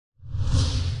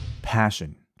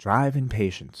passion, drive, and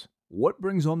patience. What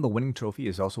brings home the winning trophy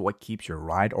is also what keeps your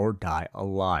ride or die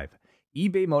alive.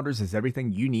 eBay Motors has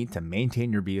everything you need to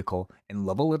maintain your vehicle and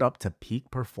level it up to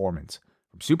peak performance.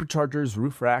 From superchargers,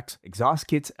 roof racks, exhaust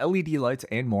kits, LED lights,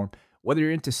 and more, whether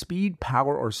you're into speed,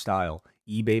 power, or style,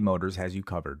 eBay Motors has you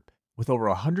covered. With over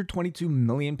 122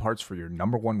 million parts for your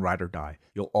number one ride or die,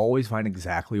 you'll always find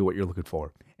exactly what you're looking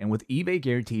for. And with eBay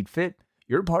Guaranteed Fit,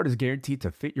 your part is guaranteed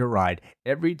to fit your ride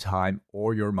every time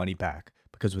or your money back.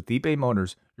 Because with eBay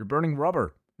Motors, you're burning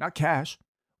rubber, not cash.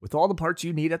 With all the parts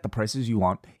you need at the prices you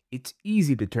want, it's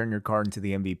easy to turn your car into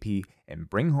the MVP and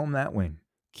bring home that win.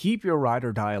 Keep your ride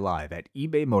or die alive at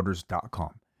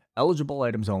ebaymotors.com. Eligible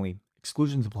items only.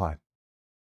 Exclusions apply.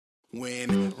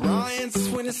 When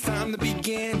it's time to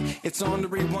begin, it's on the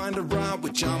Rewind Around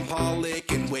with John Pollock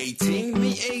and waiting.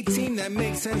 The 18 that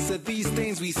makes sense of these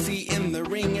things we see in the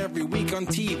ring every week on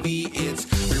TV. It's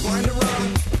Rewind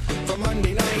Around for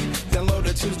Monday night. Download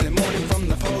it Tuesday morning from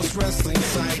the Post Wrestling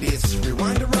site. It's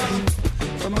Rewind Around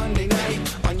for Monday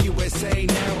night on USA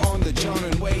Now on the John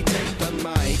and Wai Take the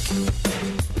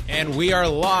Mic. And we are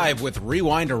live with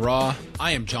Rewind to Raw.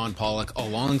 I am John Pollock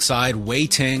alongside Wai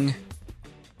Ting.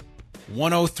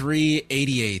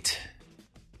 103-88.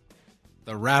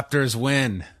 The Raptors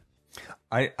win.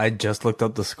 I just looked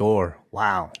up the score.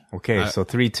 Wow. Okay, so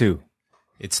 3-2.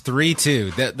 It's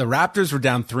 3-2. The Raptors were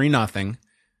down 3-0.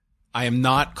 I am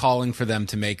not calling for them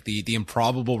to make the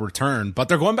improbable return, but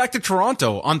they're going back to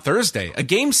Toronto on Thursday. A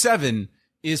Game 7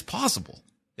 is possible.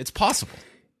 It's possible.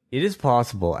 It is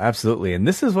possible, absolutely. And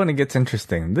this is when it gets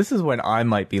interesting. This is when I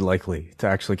might be likely to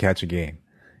actually catch a game.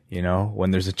 You know,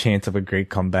 when there's a chance of a great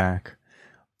comeback.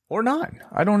 Or not.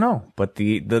 I don't know. But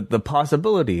the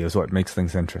possibility is what makes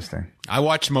things interesting. I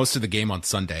watched most of the game on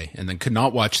Sunday and then could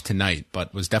not watch tonight,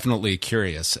 but was definitely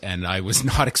curious. And I was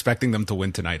not expecting them to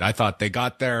win tonight. I thought they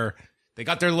got their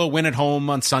little win at home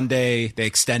on Sunday. They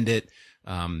extend it.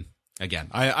 Again,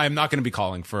 I'm not going to be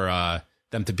calling for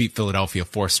them to beat Philadelphia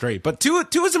 4 straight, but two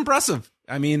is impressive.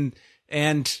 I mean,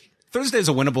 and Thursday is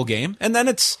a winnable game. And then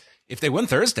if they win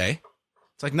Thursday,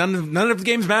 it's like none of the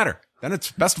games matter. Then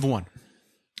it's best of one.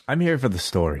 I'm here for the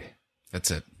story.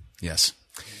 That's it. Yes.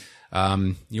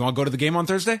 You want to go to the game on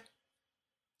Thursday?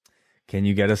 Can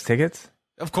you get us tickets?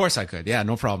 Of course I could. Yeah,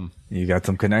 no problem. You got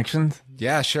some connections?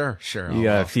 Yeah, sure. You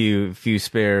got a few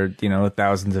spare,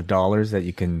 thousands of dollars that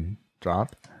you can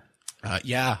drop?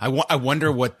 Yeah. I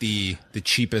wonder what the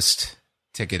cheapest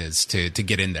ticket is to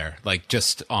get in there, like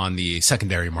just on the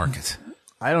secondary market.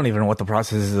 I don't even know what the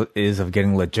process is of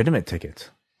getting legitimate tickets.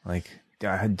 Like,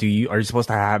 are you supposed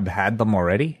to have had them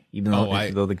already, even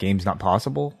though the game's not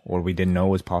possible, or we didn't know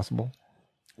it was possible?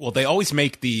 Well, they always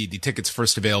make the tickets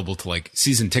first available to like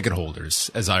season ticket holders,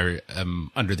 as I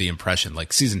am under the impression.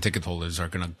 Like season ticket holders are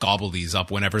going to gobble these up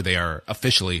whenever they are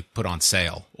officially put on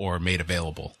sale or made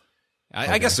available.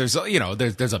 I guess there's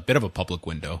a bit of a public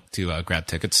window to grab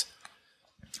tickets.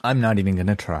 I'm not even going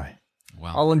to try.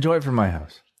 Well, I'll enjoy it from my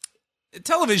house.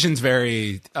 Television's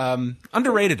very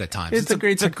underrated at times. It's a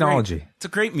great technology. It's a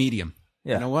great medium.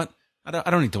 Yeah. You know what? I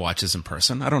don't need to watch this in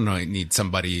person. I don't need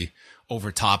somebody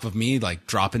over top of me, like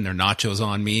dropping their nachos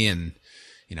on me and,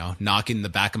 knocking the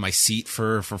back of my seat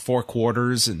for 4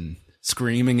 quarters and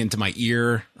screaming into my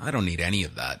ear. I don't need any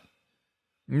of that.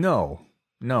 No,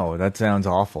 that sounds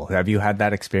awful. Have you had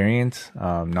that experience?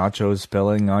 Nachos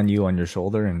spilling on you on your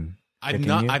shoulder and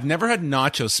I've never had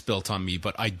nachos spilt on me,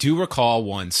 but I do recall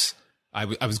once I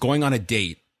was going on a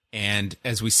date, and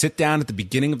as we sit down at the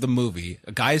beginning of the movie,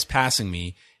 a guy is passing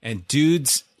me, and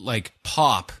dude's like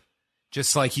pop,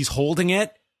 just like he's holding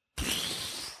it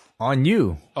on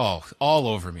you. Oh, all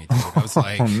over me, dude. I was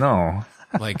like, oh no,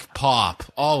 like pop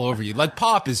all over you. Like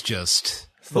pop is just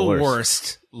the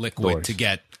worst liquid to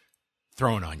get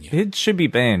thrown on you. It should be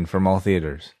banned from all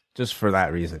theaters just for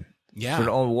that reason. Yeah,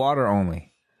 for water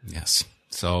only. Yes.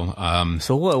 So,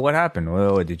 so what happened?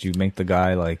 Well, did you make the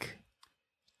guy like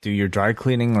do your dry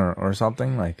cleaning or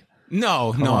something? Like,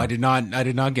 no, I did not get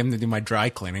him to do my dry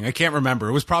cleaning. I can't remember.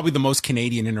 It was probably the most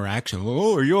Canadian interaction.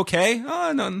 Oh, are you okay?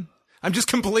 Oh, no. I'm just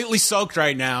completely soaked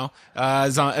right now,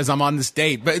 as I'm on this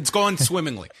date, but it's going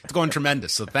swimmingly. It's going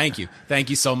tremendous. So thank you. Thank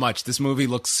you so much. This movie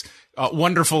looks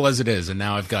wonderful as it is. And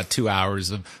now I've got 2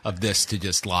 hours of this to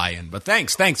just lie in, but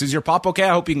thanks. Is your pop okay? I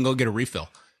hope you can go get a refill.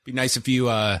 Be nice if you,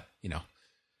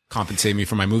 compensate me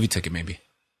for my movie ticket, maybe.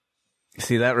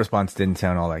 See, that response didn't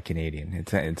sound all that Canadian.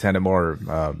 It sounded more,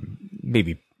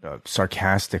 maybe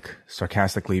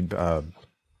sarcastically,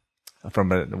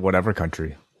 from whatever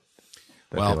country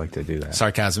that they like to do that.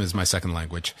 Sarcasm is my second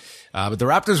language. But the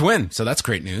Raptors win, so that's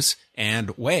great news.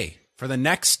 And for the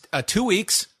next 2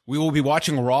 weeks, we will be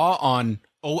watching Raw on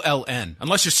OLN.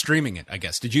 Unless you're streaming it, I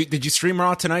guess. Did you stream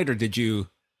Raw tonight, or did you?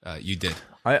 You did.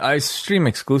 I stream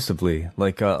exclusively,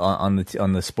 like on the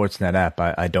Sportsnet app.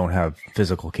 I don't have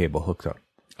physical cable hooked up.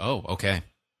 Oh, okay.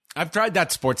 I've tried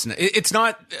that Sportsnet. It's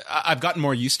not. I've gotten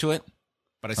more used to it,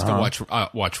 but I still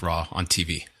watch Raw on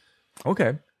TV.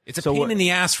 Okay. It's a pain in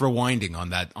the ass rewinding on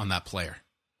that player.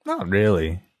 Not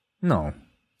really. No.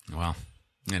 Well,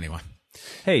 anyway.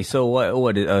 Hey, so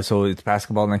what? So it's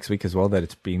basketball next week as well that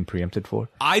it's being preempted for?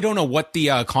 I don't know what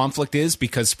the conflict is,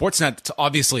 because Sportsnet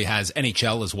obviously has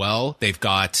NHL as well. They've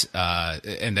got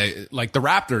and they, like the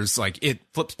Raptors, like it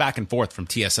flips back and forth from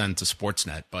TSN to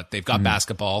Sportsnet, but they've got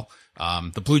basketball.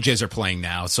 The Blue Jays are playing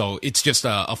now, so it's just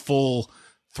a full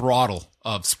throttle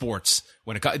of sports.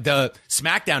 When it got, the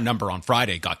SmackDown number on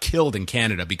Friday got killed in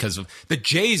Canada because of the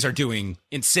Jays are doing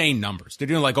insane numbers. They're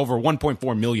doing like over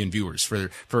 1.4 million viewers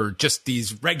for just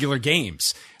these regular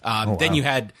games. Then you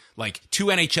had like 2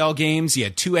 NHL games. You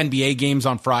had 2 NBA games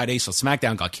on Friday. So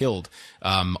SmackDown got killed,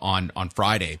 on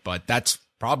Friday, but that's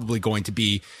probably going to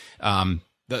be,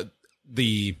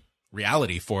 the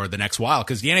reality for the next while,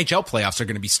 because the NHL playoffs are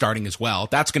going to be starting as well.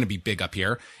 That's going to be big up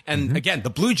here. And again, the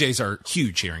Blue Jays are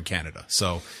huge here in Canada.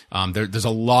 So there's a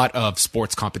lot of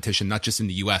sports competition, not just in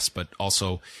the US, but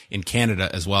also in Canada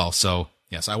as well. So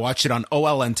yes, I watched it on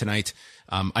OLN tonight.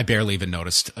 I barely even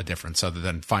noticed a difference other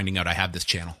than finding out I have this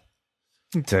channel.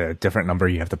 It's a different number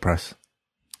you have to press.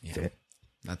 Yeah,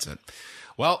 that's it.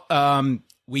 Well,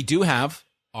 we do have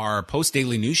our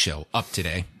post-daily news show up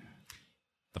today.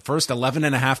 The first 11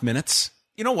 and a half minutes.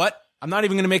 You know what? I'm not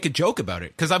even going to make a joke about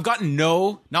it, because I've gotten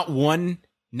not one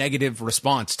negative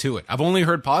response to it. I've only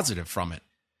heard positive from it.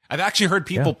 I've actually heard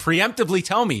people preemptively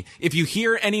tell me, if you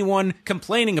hear anyone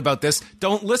complaining about this,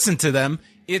 don't listen to them.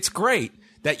 It's great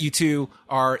that you two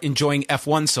are enjoying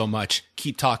F1 so much.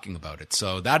 Keep talking about it.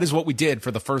 So that is what we did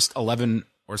for the first 11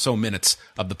 or so minutes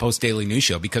of the post-daily news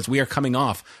show, because we are coming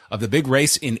off of the big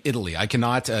race in Italy. I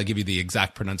cannot give you the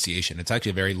exact pronunciation. It's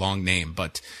actually a very long name,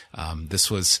 but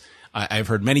this was, I've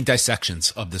heard many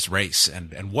dissections of this race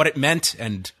and what it meant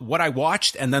and what I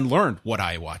watched, and then learned what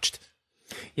I watched.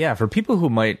 Yeah, for people who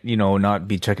might, not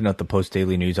be checking out the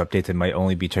post-daily news updates and might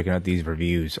only be checking out these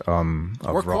reviews.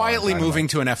 We're quietly moving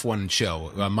to an F1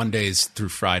 show, Mondays through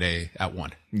Friday at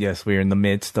 1. Yes, we're in the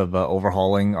midst of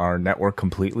overhauling our network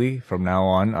completely from now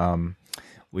on.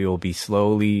 We will be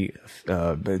slowly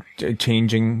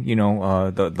changing,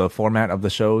 the format of the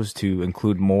shows to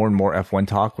include more and more F1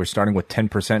 talk. We're starting with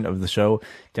 10% of the show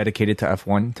dedicated to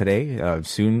F1 today.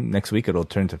 Soon, next week, it'll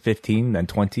turn to 15, then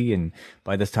 20. And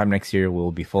by this time next year,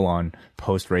 we'll be full on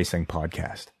post-racing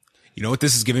podcast. You know what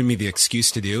this is giving me the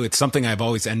excuse to do? It's something I've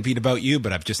always envied about you,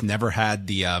 but I've just never had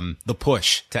the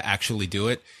push to actually do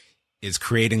it, is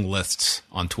creating lists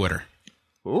on Twitter.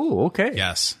 Oh, okay.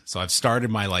 Yes. So I've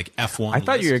started my F1 I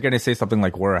thought list. you were going to say something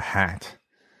like wear a hat.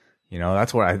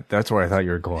 That's where I thought you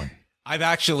were going. I've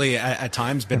actually at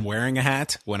times been wearing a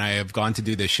hat when I have gone to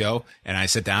do this show, and I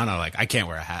sit down, I'm like, I can't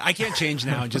wear a hat. I can't change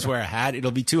now and just wear a hat. It'll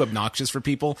be too obnoxious for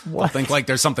people. They'll think like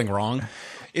there's something wrong.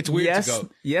 It's weird to go.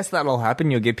 Yes, that'll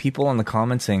happen. You'll get people in the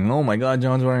comments saying, oh my God,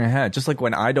 John's wearing a hat. Just like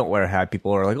when I don't wear a hat,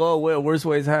 people are like, oh, where's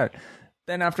Wade's hat?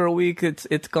 Then after a week,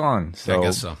 it's gone. So I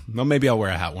guess so. Well, maybe I'll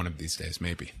wear a hat one of these days.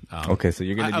 Maybe. Okay, so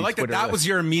you're gonna. I like Twitter that was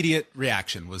your immediate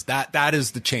reaction. Was that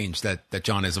is the change that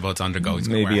John is about to undergo? He's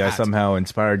maybe wear a I hat. somehow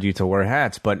inspired you to wear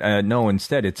hats, but no.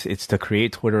 Instead, it's to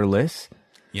create Twitter lists.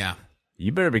 Yeah.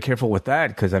 You better be careful with that,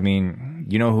 because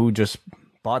you know who just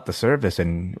bought the service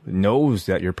and knows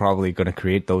that you're probably going to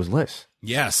create those lists.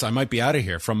 Yes, I might be out of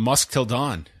here from Musk till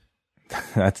dawn.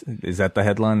 Is that the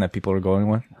headline that people are going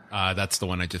with? That's the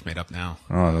one I just made up now.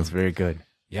 Oh, that's very good.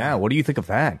 Yeah, what do you think of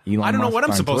that? Elon I don't know Musk what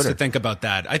I'm supposed Twitter. to think about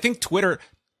that. I think Twitter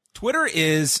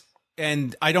is,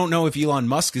 and I don't know if Elon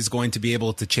Musk is going to be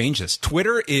able to change this.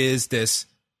 Twitter is this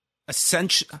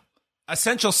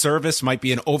essential service, might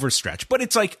be an overstretch, but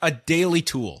it's like a daily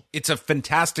tool. It's a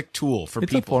fantastic tool for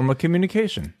people. It's a form of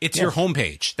communication. It's your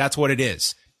homepage. That's what it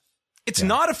is. It's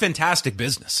not a fantastic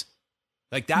business.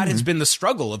 Like that has been the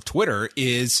struggle of Twitter,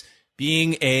 is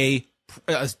being a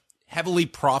heavily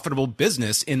profitable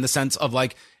business in the sense of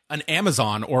like an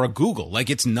Amazon or a Google. Like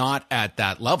it's not at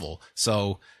that level.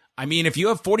 So, I mean, if you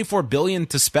have 44 billion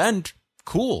to spend,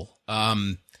 cool.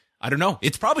 I don't know.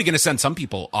 It's probably going to send some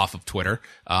people off of Twitter.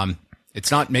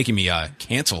 It's not making me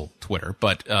cancel Twitter,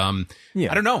 but I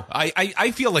don't know.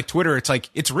 I feel like Twitter, it's like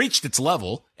it's reached its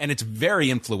level and it's very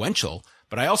influential,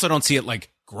 but I also don't see it like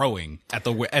growing at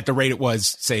the rate it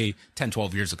was, say, 10,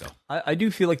 12 years ago. I do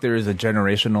feel like there is a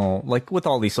generational, like with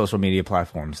all these social media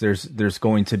platforms, there's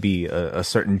going to be a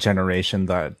certain generation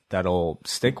that'll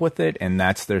stick with it, and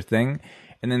that's their thing.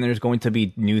 and then there's going to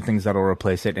be new things that'll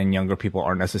replace it, and younger people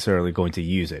aren't necessarily going to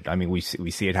use it. I mean, we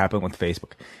see it happen with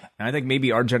Facebook, and I think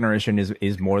maybe our generation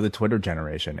is more the Twitter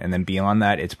generation, and then beyond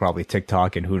that, it's probably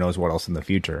TikTok and who knows what else in the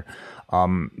future.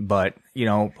 But you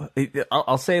know,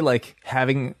 I'll say like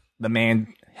having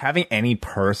any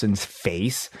person's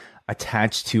face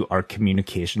attached to our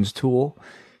communications tool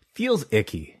feels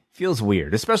icky. Feels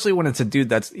weird, especially when it's a dude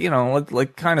that's, you know,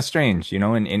 like kind of strange, you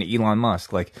know, in Elon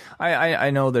Musk. Like,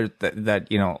 I know that,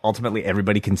 you know, ultimately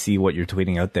everybody can see what you're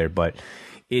tweeting out there, but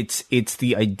it's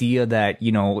the idea that,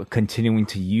 you know, continuing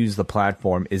to use the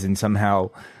platform is in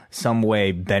some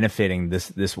way benefiting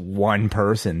this one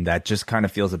person that just kind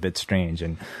of feels a bit strange.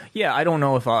 And yeah, I don't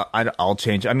know if I'll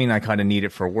change. I mean, I kind of need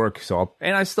it for work,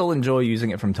 and I still enjoy using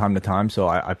it from time to time. So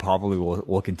I probably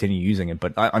will continue using it,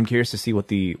 but I'm curious to see what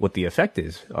the effect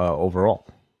is overall.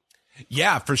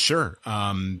 Yeah, for sure.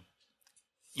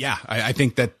 Yeah, I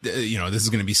think that, you know, this is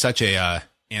going to be such a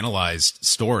analyzed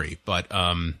story, but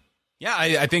yeah,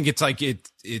 I think it's like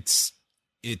it's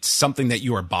something that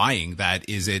you are buying. That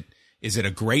is it. Is it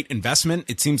a great investment?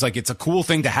 It seems like it's a cool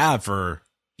thing to have for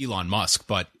Elon Musk,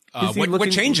 but what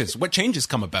changes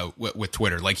come about with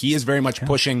Twitter? Like, he is very much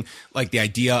pushing like the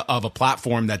idea of a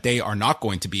platform that they are not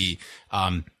going to be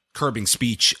curbing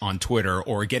speech on Twitter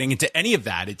or getting into any of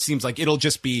that. It seems like it'll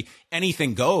just be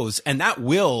anything goes, and that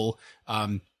will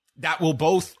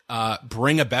both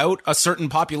bring about a certain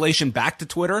population back to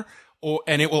Twitter,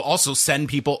 and it will also send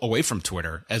people away from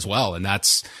Twitter as well. And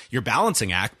that's your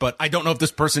balancing act. But I don't know if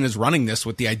this person is running this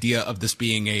with the idea of this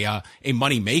being a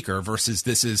money maker versus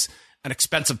this is an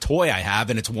expensive toy I have,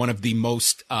 and it's one of the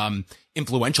most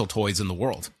influential toys in the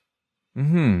world.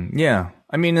 Yeah.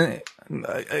 I mean,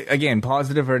 again,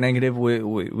 positive or negative,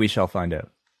 we shall find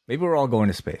out. Maybe we're all going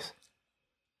to space.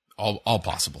 All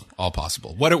possible. All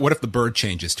possible. What if the bird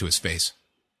changes to his face?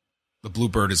 The blue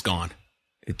bird is gone.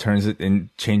 It turns it and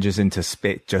changes into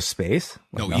just space?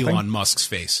 Like no, nothing? Elon Musk's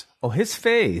face. Oh, his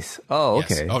face. Oh,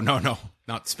 okay. Yes. Oh, no,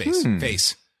 not space.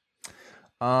 Face.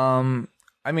 I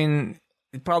mean,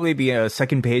 it'd probably be a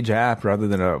second page app rather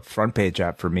than a front page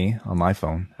app for me on my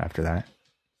phone after that.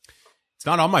 It's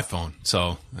not on my phone,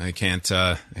 so I can't.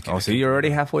 So you're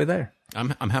already halfway there. I'm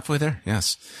halfway there,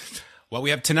 yes. Well, we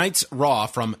have tonight's Raw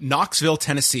from Knoxville,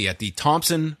 Tennessee at the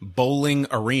Thompson Bowling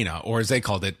Arena, or as they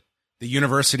called it, the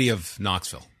University of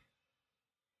Knoxville.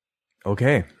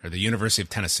 Okay. Or the University of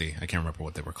Tennessee. I can't remember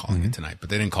what they were calling it tonight,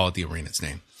 but they didn't call it the arena's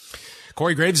name.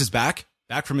 Corey Graves is back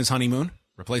from his honeymoon,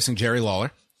 replacing Jerry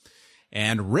Lawler.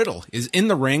 And Riddle is in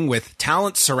the ring with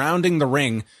talent surrounding the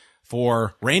ring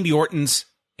for Randy Orton's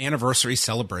anniversary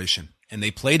celebration. And they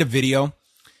played a video,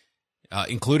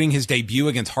 including his debut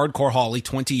against Hardcore Holly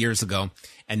 20 years ago.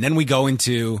 And then we go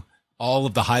into all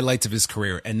of the highlights of his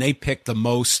career. And they picked the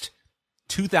most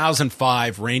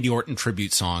 2005 Randy Orton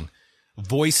tribute song,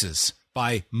 Voices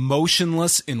by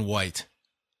Motionless in White.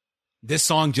 This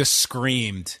song just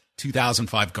screamed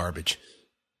 2005 garbage.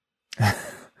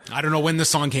 I don't know when this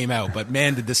song came out, but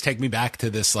man, did this take me back to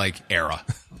this like era.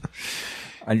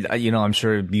 I'm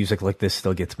sure music like this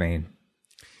still gets made.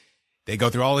 They go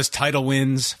through all his title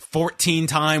wins,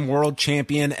 14-time world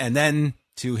champion, and then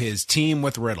to his team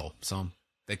with Riddle. So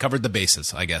they covered the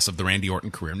bases, I guess, of the Randy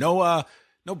Orton career.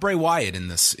 No Bray Wyatt in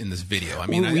this video. I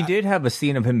mean, we did have a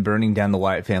scene of him burning down the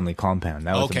Wyatt family compound.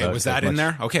 That was was that in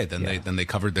there? Okay, then they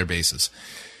covered their bases.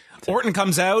 Orton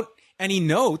comes out and he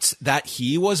notes that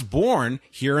he was born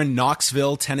here in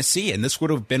Knoxville, Tennessee, and this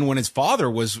would have been when his father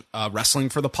was wrestling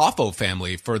for the Poffo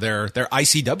family for their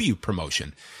ICW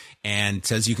promotion. And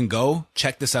says you can go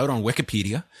check this out on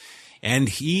Wikipedia. And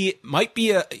he might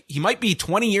be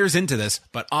 20 years into this,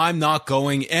 but I'm not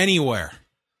going anywhere.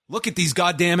 Look at these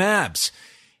goddamn abs.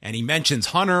 And he mentions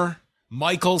Hunter,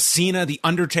 Michael, Cena, The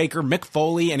Undertaker, Mick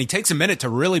Foley, and he takes a minute to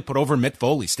really put over Mick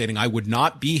Foley, stating, I would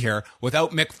not be here without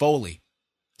Mick Foley.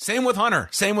 Same with Hunter,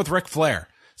 same with Ric Flair.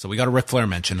 So we got a Ric Flair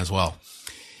mention as well.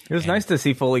 It was nice to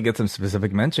see Foley get some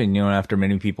specific mention, after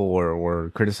many people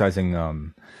were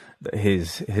criticizing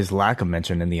his lack of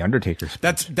mention in the Undertaker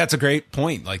speech. That's a great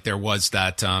point. Like there was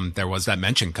that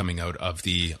mention coming out of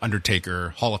the Undertaker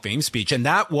Hall of Fame speech, and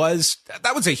that was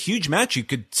a huge match. You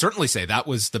could certainly say that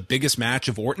was the biggest match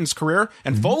of Orton's career,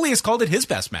 and Foley has called it his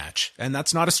best match, and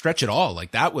that's not a stretch at all.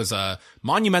 Like that was a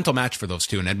monumental match for those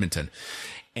two in Edmonton,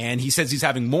 and he says he's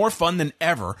having more fun than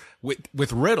ever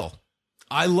with Riddle.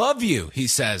 I love you, he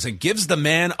says, and gives the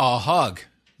man a hug.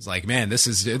 It's like, man, this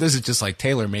is just like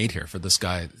tailor-made here for this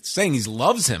guy. It's saying he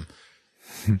loves him.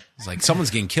 It's like someone's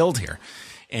getting killed here.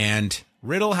 And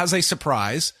Riddle has a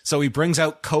surprise, so he brings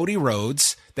out Cody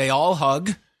Rhodes. They all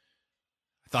hug. I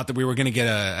thought that we were going to get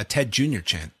a Ted Jr.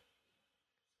 chant.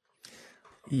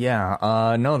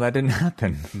 Yeah, no, that didn't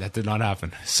happen. That did not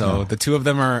happen. So the two of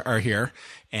them are here,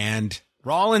 and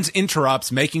Rollins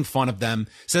interrupts, making fun of them,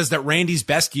 says that Randy's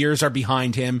best years are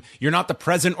behind him. You're not the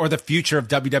present or the future of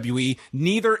WWE.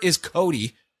 Neither is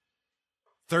Cody.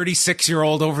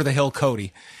 36-year-old over-the-hill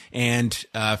Cody. And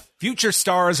future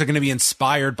stars are going to be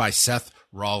inspired by Seth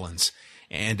Rollins.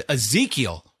 And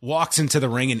Ezekiel walks into the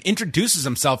ring and introduces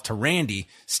himself to Randy,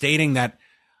 stating that,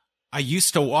 I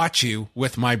used to watch you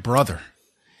with my brother.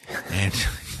 And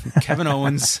Kevin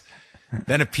Owens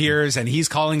then appears, and he's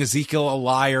calling Ezekiel a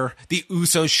liar. The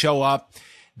Usos show up.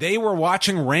 They were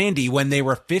watching Randy when they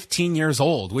were 15 years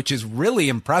old, which is really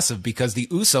impressive because the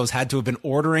Usos had to have been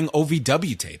ordering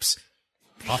OVW tapes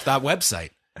off that website.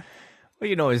 Well,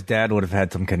 you know, his dad would have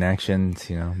had some connections,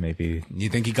 you know, maybe. You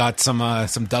think he got some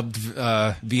dubbed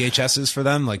VHSs for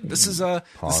them? Like, this is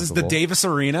the Davis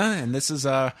Arena, and this is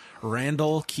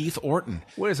Randall Keith Orton.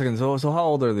 Wait a second. So how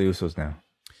old are the Usos now?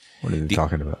 What are they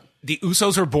talking about? The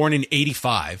Usos were born in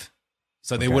 85.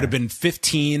 So they would have been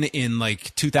 15 in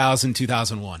like 2000,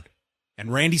 2001.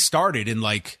 And Randy started in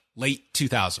like late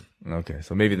 2000. Okay.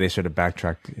 So maybe they should have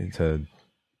backtracked into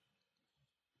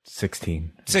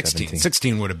 16.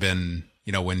 16 would have been,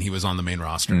 you know, when he was on the main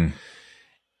roster.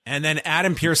 And then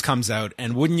Adam Pearce comes out,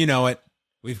 and wouldn't you know it,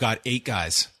 we've got 8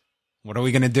 guys. What are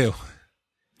we going to do?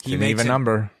 He made a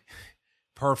number.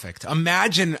 Perfect.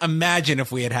 Imagine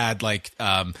if we had like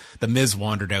the Miz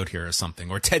wandered out here or something,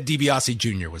 or Ted DiBiase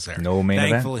Jr. was there. No main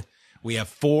Thankfully, event. we have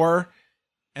 4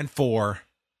 and 4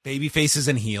 baby faces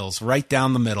and heels right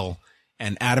down the middle,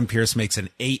 and Adam Pearce makes an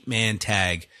 8-man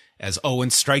tag as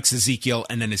Owens strikes Ezekiel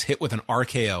and then is hit with an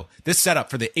RKO. This setup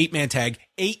for the 8-man tag,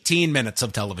 18 minutes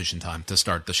of television time to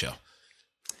start the show.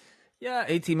 Yeah,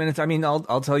 18 minutes. I mean,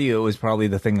 I'll tell you, it was probably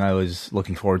the thing I was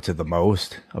looking forward to the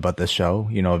most about this show.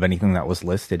 You know, of anything that was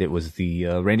listed, it was the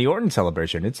Randy Orton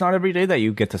celebration. It's not every day that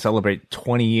you get to celebrate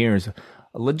 20 years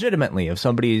legitimately of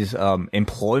somebody's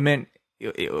employment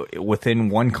within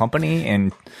one company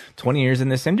and 20 years in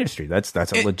this industry. That's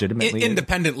a legitimately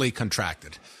independently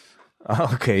contracted.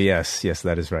 Okay, yes,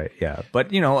 that is right. Yeah,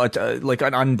 but you know, like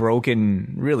an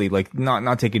unbroken, really, like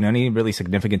not taking any really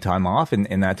significant time off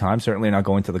in that time. Certainly not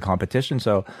going to the competition.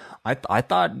 So I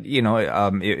thought, you know,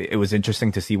 it was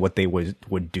interesting to see what they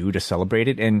would do to celebrate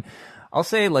it. And I'll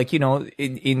say, like, you know,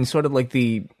 in sort of like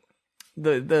the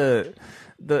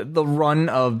run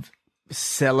of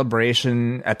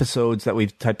celebration episodes that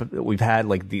we've had,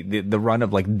 like the run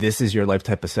of like This Is Your Life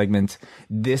type of segments,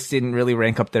 this didn't really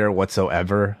rank up there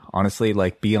whatsoever, honestly.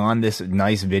 Like, beyond this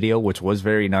nice video, which was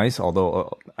very nice,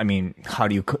 although I mean, how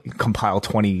do you compile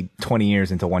 20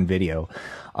 years into one video?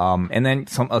 And then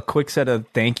a quick set of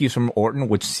thank yous from Orton,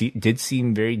 which did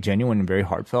seem very genuine and very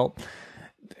heartfelt.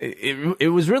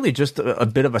 It was really just a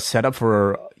bit of a setup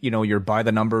for, you know, your by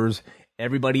the numbers,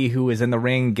 everybody who is in the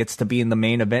ring gets to be in the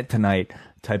main event tonight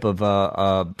type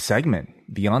of segment.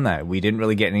 Beyond that, we didn't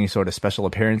really get any sort of special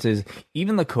appearances.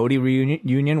 Even the Cody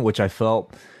reunion, which I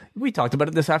felt, we talked about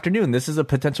it this afternoon, this is a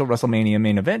potential WrestleMania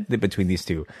main event between these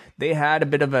two. They had a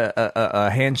bit of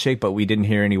a handshake, but we didn't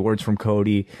hear any words from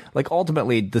Cody. Like,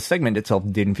 ultimately, the segment itself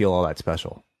didn't feel all that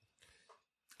special.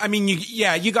 I mean,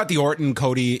 you got the Orton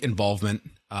Cody involvement.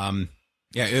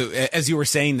 As you were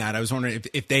saying that, I was wondering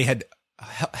if they had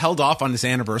held off on this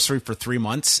anniversary for 3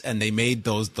 months and they made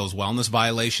those wellness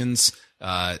violations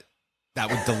that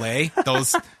would delay.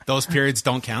 Those periods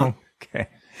don't count. Okay.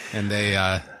 And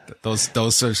they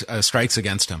those are strikes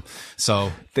against him.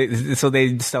 So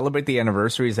they celebrate the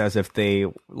anniversaries as if they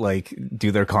like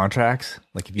do their contracts.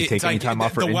 Like, if you take any time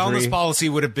off for injury, the wellness policy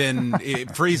would have been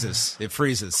it freezes.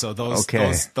 So those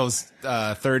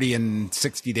 30 and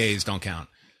 60 days don't count.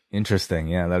 Interesting.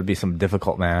 Yeah, that'd be some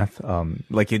difficult math.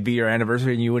 Like, it'd be your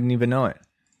anniversary and you wouldn't even know it.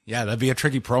 Yeah, that'd be a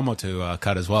tricky promo to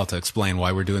cut as well to explain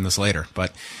why we're doing this later.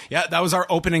 But yeah, that was our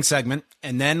opening segment.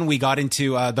 And then we got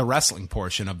into the wrestling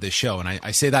portion of this show. And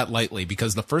I say that lightly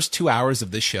because the first 2 hours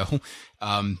of this show,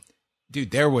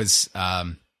 dude, there was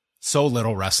so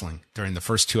little wrestling during the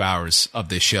first 2 hours of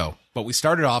this show. But we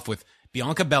started off with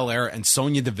Bianca Belair and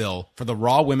Sonya Deville for the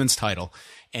Raw Women's title.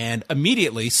 And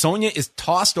immediately, Sonya is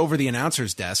tossed over the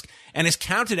announcer's desk and is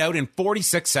counted out in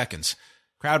 46 seconds.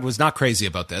 Crowd was not crazy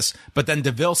about this, but then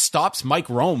Deville stops Mike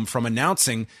Rome from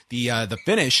announcing the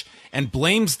finish and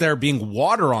blames there being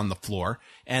water on the floor,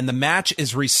 and the match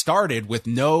is restarted with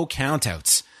no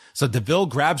countouts. So Deville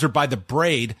grabs her by the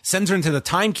braid, sends her into the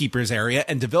timekeeper's area,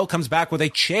 and Deville comes back with a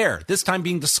chair, this time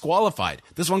being disqualified.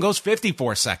 This one goes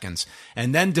 54 seconds.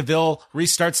 And then Deville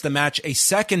restarts the match a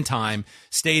second time,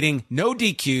 stating no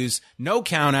DQs, no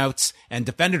countouts, and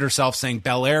defended herself, saying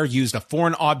Belair used a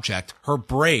foreign object, her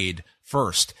braid,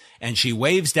 first. And she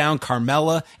waves down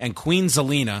Carmella and Queen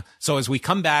Zelina. So as we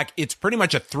come back, it's pretty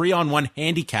much a 3-on-1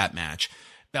 handicap match.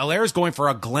 Belair is going for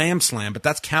a glam slam, but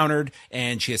that's countered,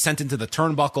 and she is sent into the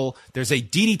turnbuckle. There's a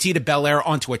DDT to Belair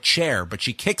onto a chair, but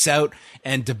she kicks out,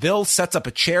 and Deville sets up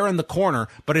a chair in the corner,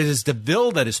 but it is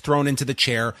Deville that is thrown into the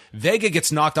chair. Vega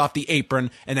gets knocked off the apron,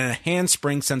 and then a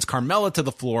handspring sends Carmella to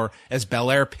the floor as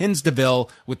Belair pins Deville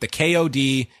with the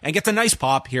KOD and gets a nice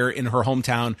pop here in her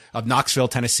hometown of Knoxville,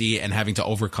 Tennessee, and having to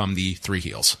overcome the 3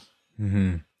 heels.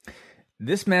 Mm-hmm.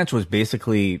 This match was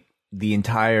basically the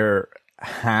entire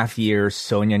half-year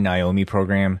Sonya Naomi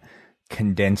program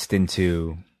condensed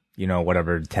into,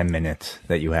 whatever 10 minutes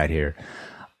that you had here.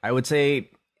 I would say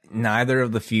neither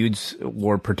of the feuds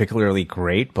were particularly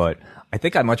great, but I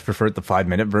think I much preferred the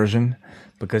 5-minute version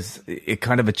because it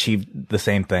kind of achieved the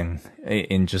same thing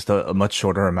in just a much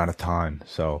shorter amount of time.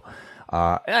 So,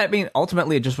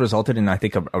 ultimately it just resulted in, I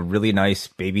think, a really nice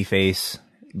babyface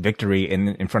victory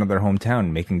in front of their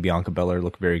hometown, making Bianca Belair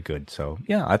look very good. So,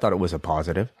 yeah, I thought it was a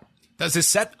positive. Does this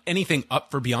set anything up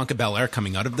for Bianca Belair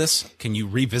coming out of this? Can you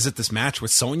revisit this match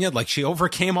with Sonya? Like, she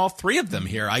overcame all 3 of them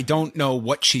here. I don't know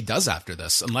what she does after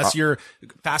this, unless you're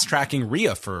fast-tracking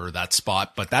Rhea for that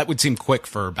spot, but that would seem quick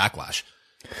for Backlash.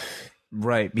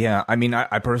 Right. Yeah. I mean,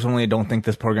 I personally don't think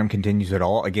this program continues at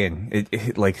all. Again,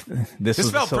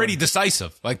 this felt pretty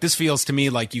decisive. Like, this feels to me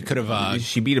like you could have.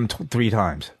 She beat him 3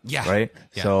 times. Yeah. Right.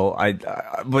 Yeah. So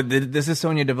but this is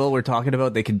Sonya Deville we're talking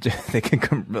about. They could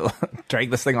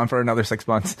drag this thing on for another 6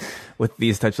 months with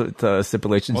these types of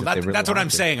stipulations. Well, that's what I'm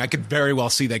saying. I could very well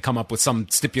see they come up with some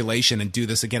stipulation and do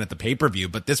this again at the pay-per-view.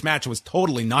 But this match was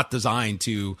totally not designed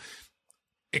to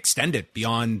extend it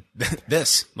beyond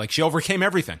this. Like, she overcame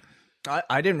everything.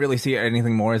 I didn't really see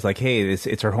anything more as like, hey,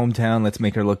 it's her hometown, let's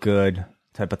make her look good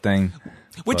type of thing.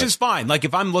 Which is fine. Like,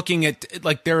 if I'm looking at,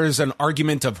 like, there is an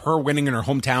argument of her winning in her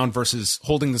hometown versus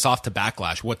holding this off to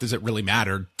Backlash. What does it really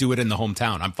matter? Do it in the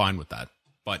hometown. I'm fine with that.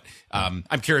 But I'm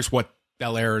curious what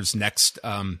Belair's next,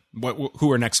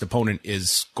 who her next opponent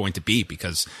is going to be,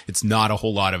 because it's not a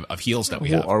whole lot of heels that we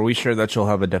have. Are we sure that she'll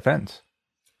have a defense?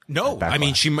 No, I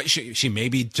mean, she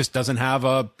maybe just doesn't have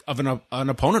an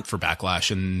opponent for Backlash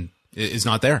and is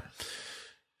not there.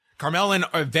 Carmella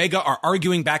and Vega are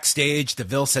arguing backstage.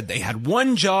 Deville said they had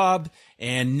one job,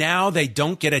 and now they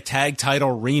don't get a tag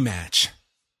title rematch.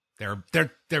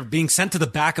 They're being sent to the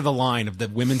back of the line of the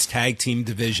women's tag team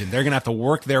division. They're going to have to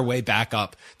work their way back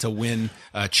up to win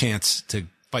a chance to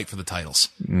fight for the titles.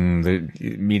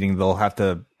 Meaning they'll have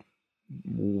to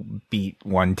beat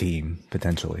one team,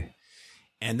 potentially.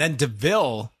 And then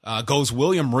Deville goes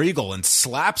William Regal and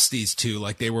slaps these two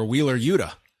like they were Wheeler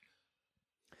Yuta.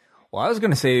 Well, I was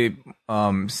going to say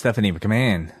Stephanie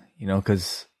McMahon,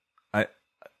 because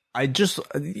I just,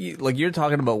 like, you're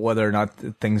talking about whether or not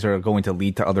things are going to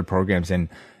lead to other programs. And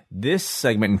this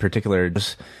segment in particular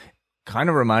just kind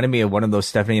of reminded me of one of those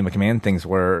Stephanie McMahon things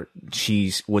where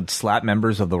she would slap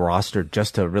members of the roster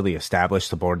just to really establish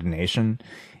subordination.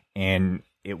 And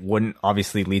it wouldn't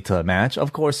obviously lead to a match.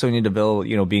 Of course, Sonya Deville,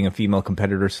 being a female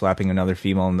competitor, slapping another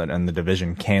female in the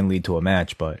division can lead to a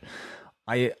match, but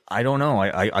I don't know.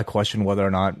 I question whether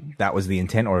or not that was the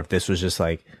intent, or if this was just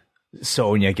like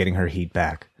Sonya getting her heat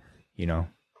back,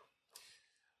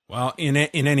 Well, in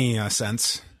any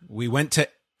sense, we went to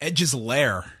Edge's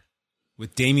lair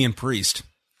with Damian Priest.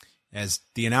 As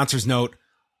the announcers note,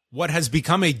 what has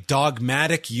become a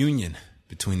dogmatic union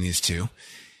between these two.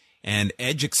 And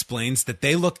Edge explains that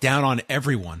they look down on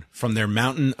everyone from their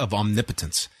mountain of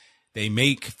omnipotence. They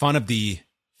make fun of the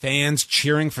fans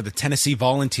cheering for the Tennessee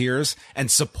Volunteers and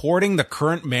supporting the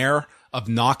current mayor of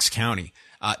Knox County.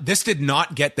 This did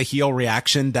not get the heel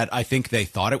reaction that I think they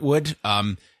thought it would.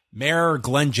 Mayor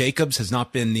Glenn Jacobs has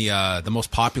not been the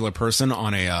most popular person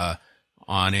on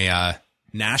a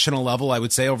national level, I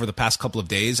would say, over the past couple of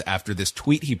days after this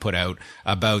tweet he put out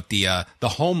about the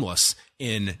homeless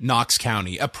in Knox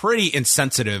County. A pretty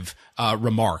insensitive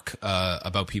remark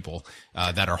about people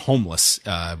that are homeless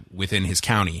within his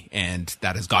county, and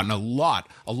that has gotten a lot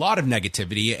of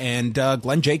negativity. And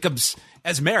Glenn Jacobs,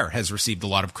 as mayor, has received a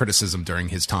lot of criticism during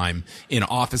his time in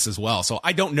office as well. So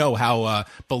I don't know how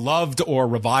beloved or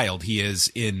reviled he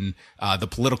is in the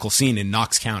political scene in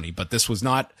Knox County, but this was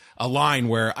not a line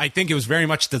where I think it was very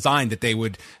much designed that they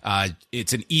would,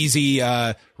 it's an easy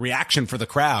reaction for the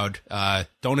crowd.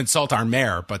 Don't insult our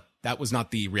mayor, but that was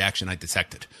not the reaction I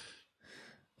detected.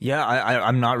 Yeah,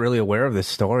 I'm not really aware of this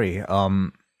story.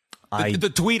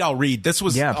 The tweet I'll read, this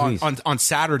was on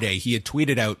Saturday. He had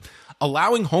tweeted out,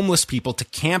 allowing homeless people to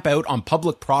camp out on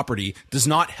public property does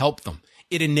not help them.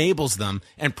 It enables them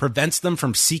and prevents them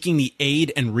from seeking the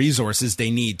aid and resources they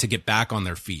need to get back on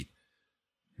their feet.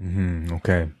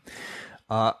 Okay.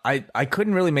 I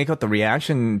couldn't really make out the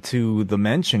reaction to the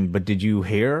mention, but did you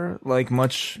hear like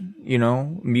much,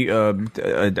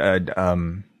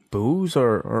 boos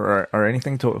or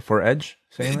anything for Edge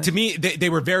saying that? To me, they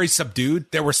were very subdued.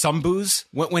 There were some boos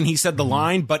when he said the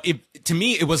line, but to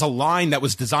me, it was a line that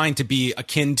was designed to be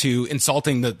akin to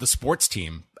insulting the sports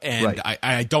team. And right.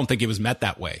 I don't think it was met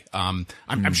that way.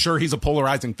 I'm sure he's a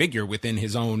polarizing figure within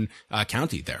his own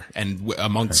county there and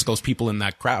amongst those people in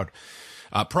that crowd.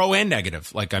 Pro and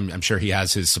negative. Like I'm sure he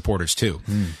has his supporters too.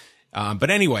 But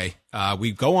anyway,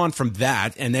 we go on from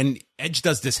that, and then Edge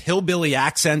does this hillbilly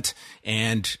accent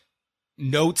and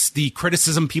notes the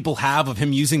criticism people have of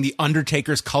him using the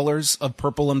Undertaker's colors of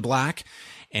purple and black,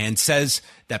 and says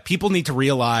that people need to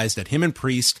realize that him and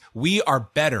Priest, we are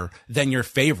better than your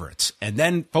favorites. And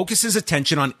then focuses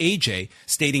attention on AJ,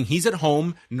 stating he's at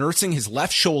home nursing his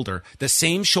left shoulder, the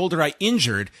same shoulder I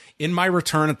injured in my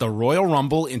return at the Royal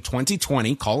Rumble in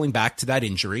 2020, calling back to that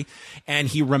injury. And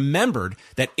he remembered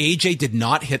that AJ did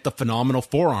not hit the phenomenal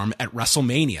forearm at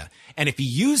WrestleMania. And if he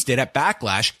used it at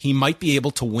Backlash, he might be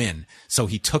able to win. So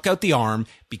he took out the arm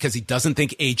because he doesn't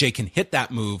think AJ can hit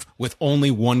that move with only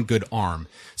one good arm.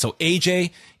 So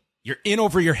AJ, you're in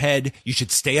over your head. You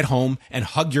should stay at home and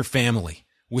hug your family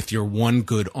with your one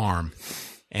good arm.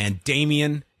 And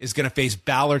Damian is going to face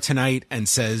Balor tonight and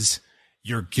says,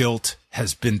 your guilt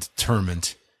has been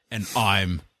determined and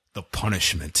I'm the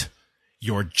punishment.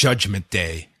 Your judgment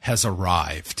day has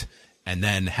arrived. And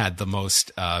then had the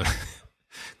most,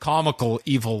 comical,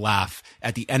 evil laugh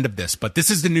at the end of this. But this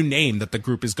is the new name that the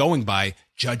group is going by,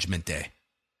 Judgment Day.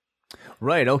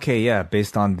 Right. Okay. Yeah.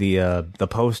 Based on the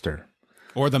poster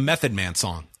or the Method Man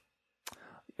song.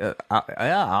 Yeah.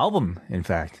 Album. In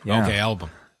fact. Yeah. Okay. Album.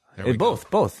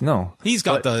 Both. No. He's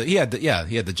got he had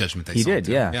the Judgment Day. He song did.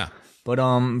 too. Yeah.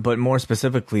 But more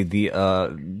specifically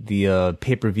the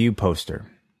pay-per-view poster.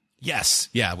 Yes,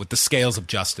 yeah, with the scales of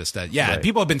justice. Right.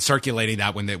 People have been circulating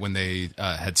that when they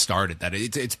had started that.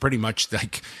 It's pretty much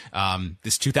like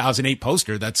this 2008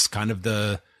 poster. That's kind of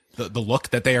the look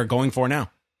that they are going for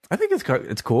now. I think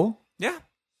it's cool. Yeah,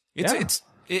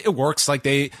 it works. Like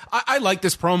I like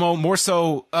this promo more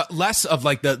so less of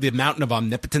like the Mountain of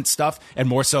Omnipotence stuff and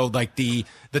more so like the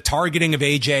targeting of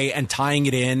AJ and tying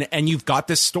it in. And you've got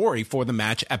this story for the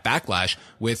match at Backlash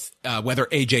with whether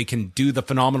AJ can do the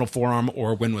phenomenal forearm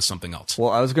or win with something else.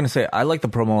 Well, I was going to say, I like the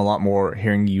promo a lot more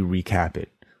hearing you recap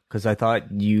it. Because I thought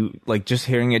just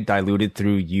hearing it diluted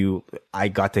through you, I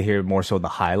got to hear more so the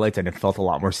highlights and it felt a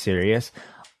lot more serious.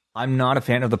 I'm not a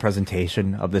fan of the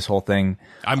presentation of this whole thing.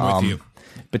 I'm with you.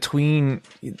 Between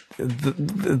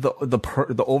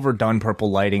the overdone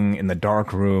purple lighting in the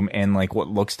dark room and like what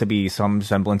looks to be some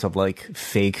semblance of like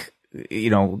fake,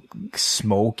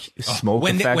 smoke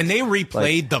when effect. When they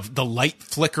replayed the light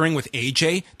flickering with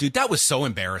AJ, dude, that was so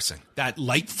embarrassing. That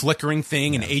light flickering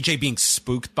thing and AJ being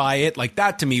spooked by it, like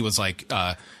that to me was like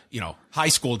high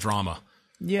school drama.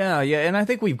 Yeah, and I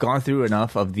think we've gone through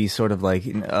enough of these sort of like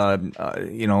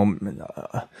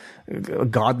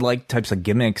godlike types of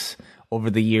gimmicks over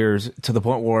the years to the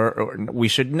point where we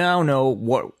should now know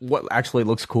what actually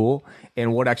looks cool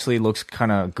and what actually looks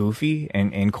kind of goofy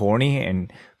and corny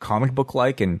and comic book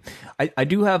like. And I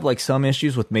do have like some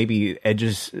issues with maybe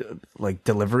Edge's like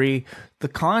delivery, the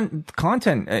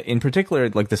content in particular,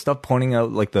 like the stuff pointing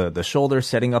out like the shoulder,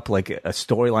 setting up like a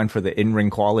storyline for the in-ring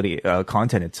quality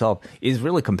content itself is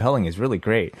really compelling, is really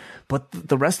great. But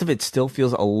the rest of it still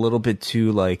feels a little bit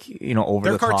too like, over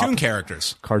They're the top. cartoon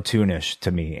characters. Cartoonish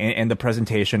to me. And the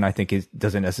presentation, I think,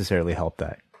 doesn't necessarily help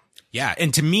that. Yeah.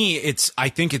 And to me, I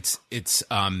think it's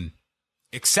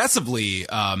excessively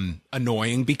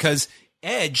annoying because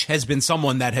Edge has been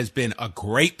someone that has been a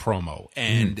great promo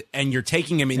and you're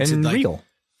taking him into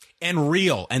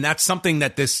real. And that's something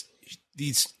that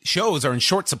these shows are in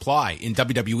short supply in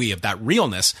WWE of that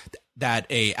realness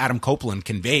that Adam Copeland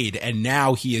conveyed. And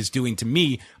now he is doing, to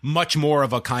me, much more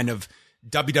of a kind of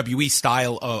WWE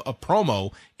style of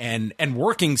promo and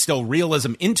working still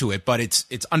realism into it, but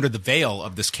it's under the veil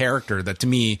of this character that to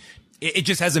me, it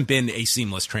just hasn't been a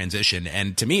seamless transition.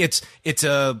 And to me, it's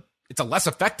a less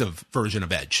effective version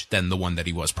of Edge than the one that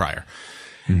he was prior.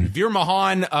 Mm-hmm. Veer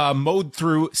Mahan mowed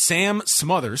through Sam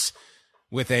Smothers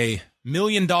with a $1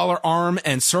 million arm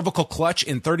and cervical clutch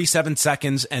in 37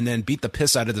 seconds and then beat the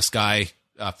piss out of this guy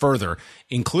further,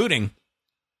 including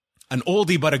an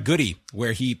oldie but a goodie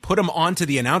where he put him onto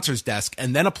the announcer's desk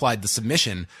and then applied the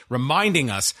submission, reminding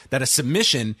us that a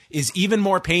submission is even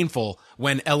more painful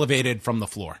when elevated from the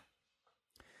floor.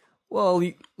 Well,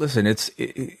 listen,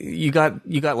 you got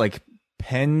like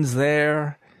pens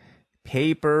there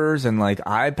papers and like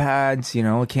iPads,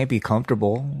 it can't be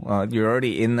comfortable. You're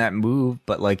already in that move,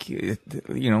 but like,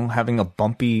 having a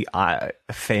bumpy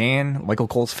fan, Michael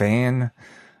Cole's fan,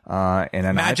 and an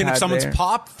Imagine iPad if someone's there.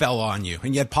 pop fell on you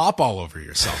and you had pop all over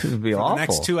yourself. It'd be for awful. the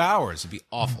next 2 hours. It'd be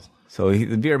awful. So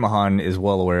Veer Mahan is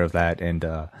well aware of that, and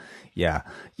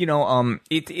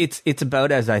it's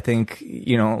about as I think,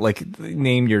 like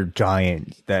name your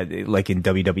giant that like in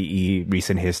WWE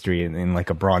recent history, and like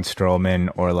a Braun Strowman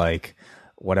or like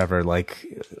whatever, like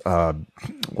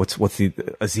what's the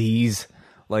Aziz,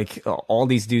 like all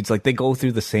these dudes, like they go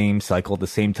through the same cycle, the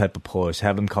same type of push,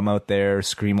 have them come out there,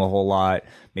 scream a whole lot,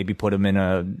 maybe put them in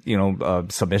a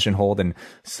submission hold, and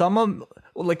some of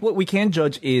like what we can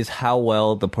judge is how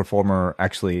well the performer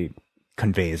actually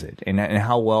conveys it, and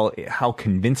how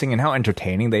convincing and how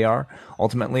entertaining they are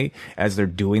ultimately as they're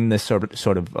doing this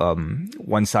sort of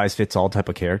one size fits all type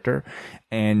of character.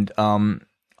 And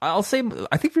I'll say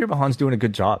I think Veer Mahan's doing a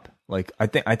good job. Like I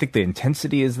think the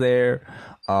intensity is there.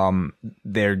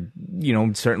 They're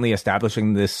certainly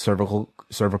establishing this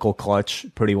cervical clutch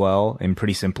pretty well and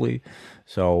pretty simply.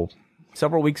 So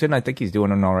several weeks in, I think he's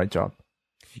doing an all right job.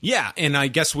 Yeah, and I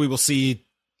guess we will see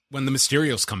when the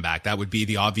Mysterios come back. That would be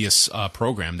the obvious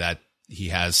program that he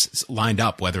has lined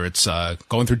up, whether it's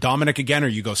going through Dominic again or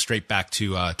you go straight back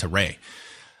to Ray.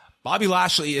 Bobby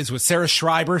Lashley is with Sarah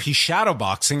Schreiber. He's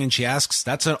shadowboxing, and she asks,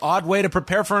 that's an odd way to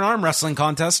prepare for an arm wrestling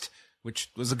contest, which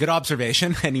was a good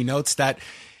observation. And he notes that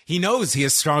he knows he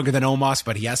is stronger than Omos,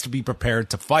 but he has to be prepared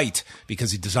to fight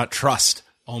because he does not trust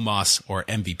Omos or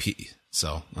MVP.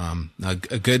 So a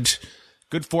good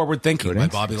forward thinking by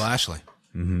Bobby Lashley.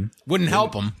 Mm-hmm. Wouldn't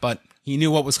help him, but he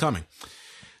knew what was coming.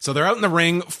 So they're out in the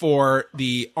ring for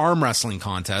the arm wrestling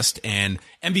contest, and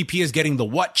MVP is getting the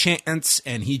what chants,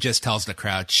 and he just tells the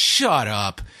crowd, shut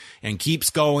up, and keeps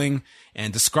going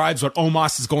and describes what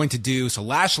Omos is going to do. So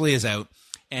Lashley is out,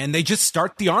 and they just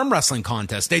start the arm wrestling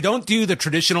contest. They don't do the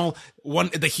traditional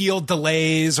the heel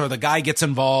delays or the guy gets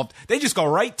involved. They just go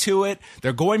right to it.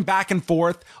 They're going back and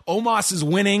forth. Omos is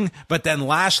winning, but then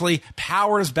Lashley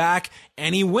powers back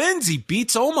and he wins. He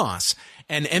beats Omos.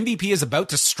 And MVP is about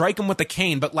to strike him with a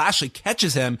cane, but Lashley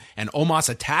catches him and Omos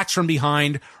attacks from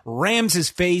behind, rams his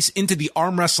face into the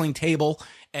arm wrestling table,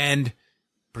 and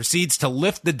proceeds to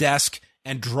lift the desk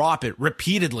and drop it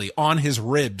repeatedly on his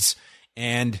ribs.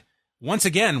 And once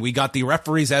again, we got the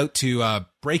referees out to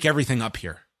break everything up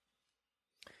here.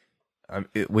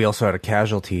 We also had a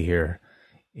casualty here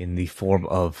in the form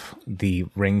of the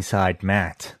ringside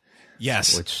mat.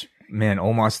 Yes. Which, man,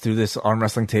 Omos threw this arm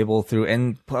wrestling table through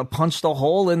and punched a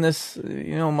hole in this,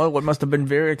 what must have been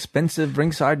very expensive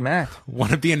ringside mat.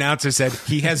 One of the announcers said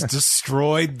he has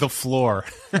destroyed the floor.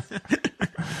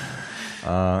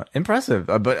 Impressive.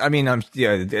 But I mean,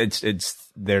 it's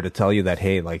there to tell you that,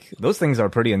 hey, like those things are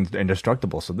pretty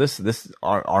indestructible. So this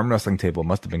arm wrestling table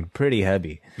must have been pretty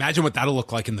heavy. Imagine what that'll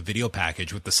look like in the video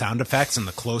package with the sound effects and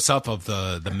the close up of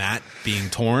the mat being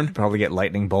torn. Probably get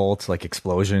lightning bolts, like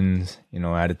explosions,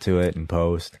 added to it in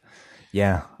post.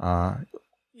 Yeah.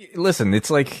 Listen,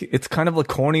 it's kind of a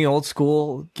corny old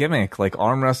school gimmick, like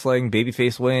arm wrestling,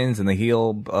 babyface wins and the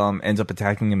heel ends up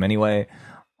attacking him anyway.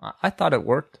 I thought it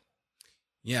worked.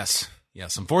 Yes.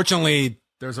 Unfortunately,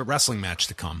 there's a wrestling match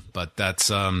to come, but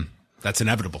that's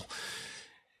inevitable.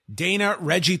 Dana,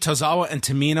 Reggie, Tozawa, and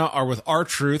Tamina are with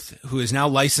R-Truth, who is now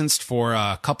licensed for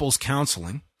couples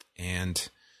counseling, and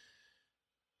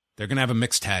they're going to have a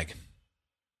mixed tag.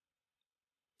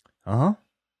 Uh-huh.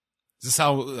 Is this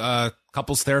how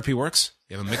couples therapy works?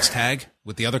 You have a mixed tag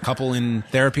with the other couple in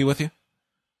therapy with you?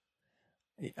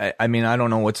 I mean, I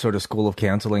don't know what sort of school of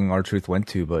counseling R-Truth went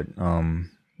to, but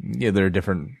there are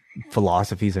different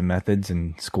philosophies and methods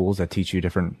and schools that teach you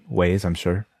different ways, I'm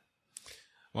sure.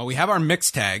 Well, we have our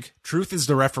mixed tag. Truth is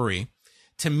the referee.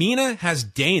 Tamina has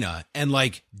Dana and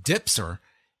dips her,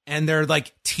 and they're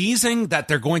teasing that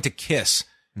they're going to kiss.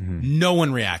 Mm-hmm. No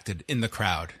one reacted in the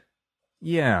crowd.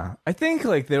 Yeah, I think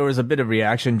there was a bit of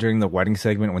reaction during the wedding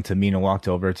segment when Tamina walked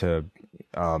over to,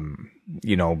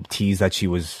 tease that she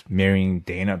was marrying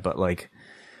Dana, but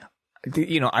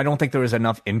I don't think there was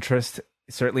enough interest,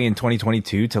 certainly in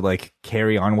 2022, to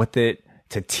carry on with it,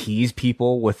 to tease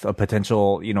people with a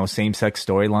potential, same-sex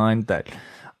storyline that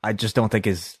I just don't think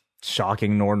is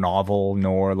shocking nor novel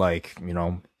nor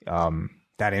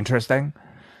that interesting.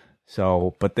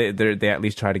 So, but they at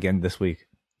least tried again this week.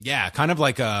 Yeah, kind of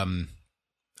like an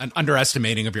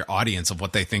underestimating of your audience of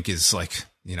what they think is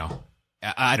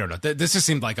I don't know. This just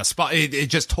seemed like a spot. It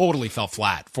just totally fell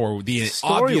flat for the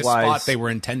obvious spot they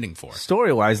were intending for.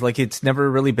 Story-wise, it's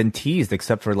never really been teased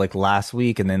except for last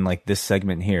week and then this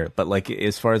segment here. But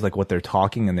as far as what they're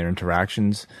talking and their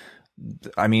interactions,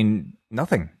 I mean,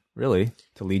 nothing really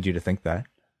to lead you to think that.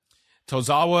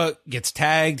 Tozawa gets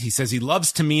tagged. He says he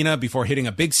loves Tamina before hitting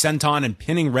a big senton and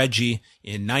pinning Reggie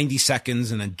in 90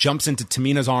 seconds and then jumps into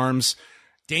Tamina's arms.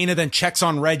 Dana then checks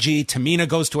on Reggie. Tamina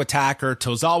goes to attack her.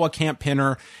 Tozawa can't pin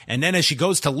her. And then as she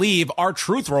goes to leave,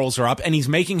 R-Truth rolls her up and he's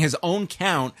making his own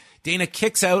count. Dana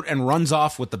kicks out and runs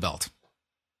off with the belt.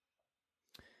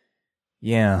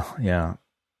 Yeah.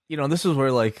 You know, this is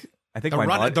where, like, I think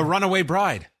the runaway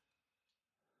bride.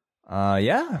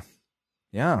 Yeah.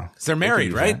 'Cause they're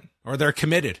married, right? Or they're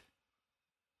committed.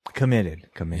 Committed.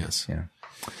 Yes.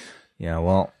 Yeah.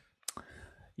 Well,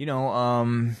 you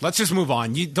know, let's just move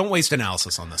on. You don't waste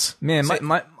analysis on this. Man,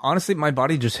 honestly, my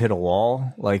body just hit a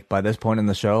wall, like, by this point in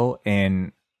the show,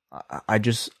 and I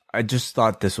just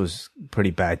thought this was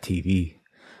pretty bad TV.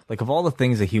 Like, of all the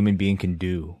things a human being can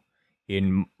do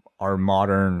in our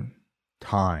modern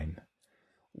time,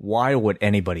 why would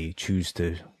anybody choose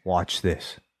to watch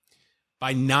this?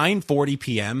 By 9:40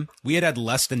 p.m., we had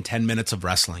less than 10 minutes of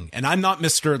wrestling. And I'm not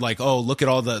Mr. like, oh, look at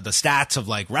all the stats of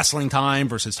like wrestling time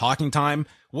versus talking time,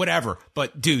 whatever.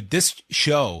 But dude, this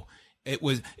show, it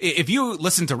was, if you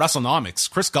listen to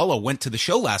WrestleNomics, Chris Gullo went to the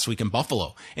show last week in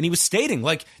Buffalo and he was stating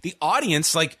like the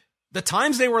audience, like the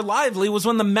times they were lively was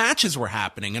when the matches were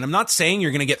happening. And I'm not saying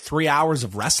you're going to get 3 hours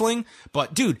of wrestling,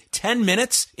 but dude, 10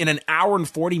 minutes in an hour and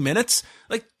 40 minutes,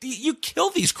 like you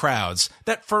kill these crowds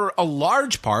that for a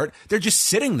large part, they're just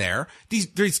sitting there.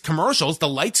 These commercials, the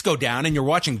lights go down and you're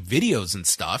watching videos and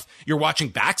stuff. You're watching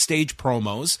backstage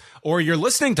promos or you're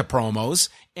listening to promos.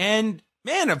 And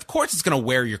man, of course it's going to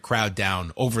wear your crowd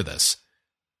down over this.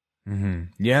 Mm-hmm.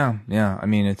 Yeah. I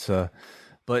mean, it's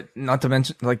but not to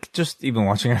mention, like, just even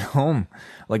watching at home,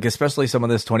 like, especially some of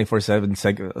this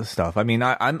 24/7 stuff. I mean,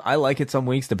 I like it some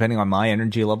weeks depending on my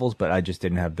energy levels, but I just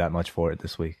didn't have that much for it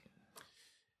this week.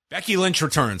 Becky Lynch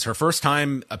returns, her first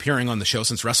time appearing on the show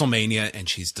since WrestleMania, and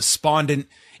she's despondent.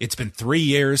 It's been 3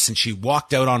 years since she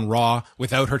walked out on Raw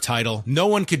without her title. No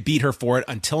one could beat her for it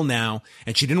until now,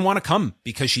 and she didn't want to come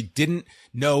because she didn't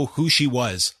know who she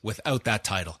was without that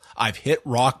title. I've hit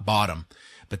rock bottom.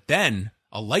 But then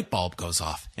a light bulb goes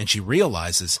off and she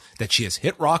realizes that she has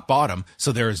hit rock bottom,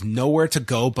 so there is nowhere to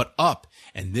go but up.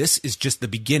 And this is just the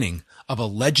beginning of a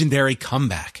legendary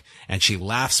comeback. And she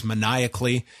laughs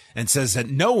maniacally and says that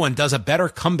no one does a better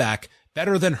comeback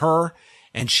better than her.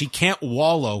 And she can't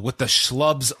wallow with the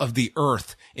schlubs of the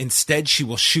earth. Instead, she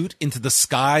will shoot into the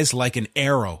skies like an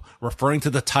arrow, referring to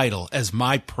the title as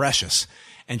My Precious.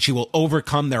 And she will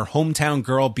overcome their hometown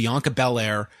girl, Bianca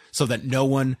Belair, so that no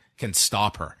one can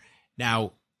stop her.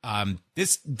 Now,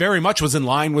 this very much was in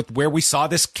line with where we saw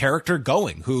this character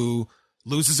going, who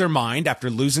loses her mind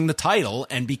after losing the title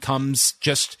and becomes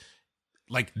just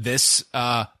like this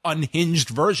unhinged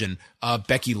version of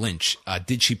Becky Lynch.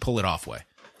 Did she pull it off, Way?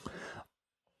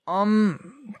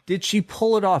 Did she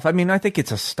pull it off? I mean, I think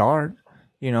it's a start.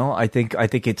 You know, I think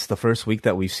it's the first week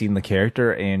that we've seen the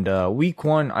character, and week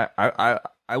one,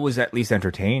 I was at least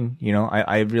entertained. You know,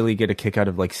 I really get a kick out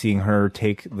of like seeing her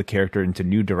take the character into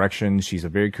new directions. She's a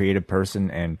very creative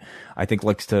person and I think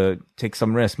likes to take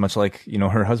some risks, much like, you know,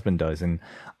 her husband does. And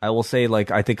I will say,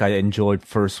 like, I think I enjoyed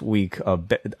first week of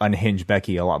Unhinged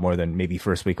Becky a lot more than maybe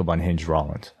first week of Unhinged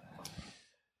Rollins.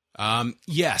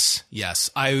 Yes.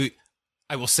 I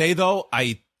will say though,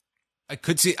 I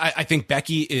could see, I think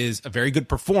Becky is a very good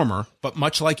performer, but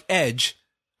much like Edge,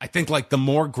 I think like the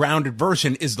more grounded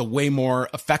version is the way more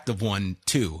effective one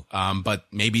too. But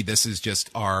maybe this is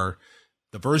just the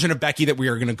version of Becky that we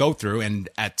are going to go through. And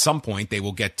at some point they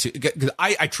will get to, because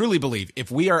I truly believe if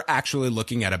we are actually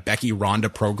looking at a Becky Ronda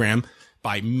program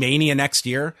by Mania next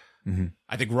year,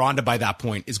 I think Ronda by that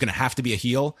point is going to have to be a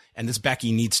heel. And this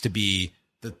Becky needs to be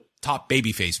the top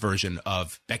babyface version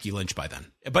of Becky Lynch by then.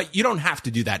 But you don't have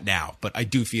to do that now. But I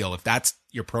do feel if that's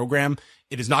your program,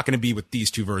 it is not going to be with these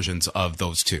two versions of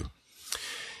those two.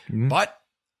 But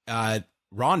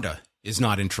Ronda is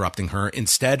not interrupting her.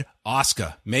 Instead,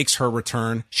 Asuka makes her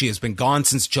return. She has been gone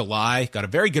since July, got a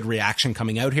very good reaction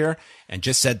coming out here, and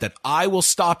just said that I will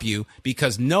stop you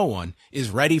because no one is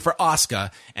ready for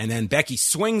Asuka. And then Becky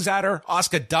swings at her,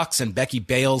 Asuka ducks, and Becky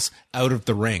bails out of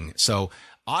the ring. So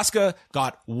Asuka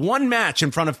got one match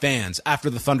in front of fans after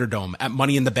the Thunderdome at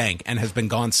Money in the Bank and has been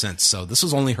gone since. So this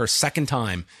was only her second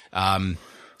time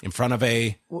in front of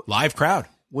a live crowd.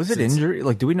 Was it injury?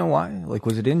 Like, do we know why? Like,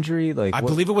 was it injury? Like, I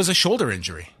believe it was a shoulder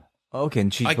injury. Okay,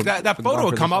 and she like that photo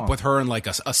would come up with her in like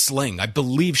a sling. I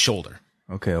believe shoulder.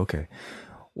 Okay.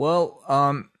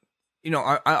 Well,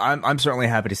 I'm certainly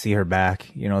happy to see her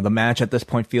back. The match at this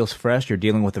point feels fresh. You're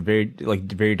dealing with a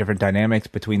very different dynamics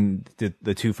between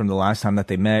the two from the last time that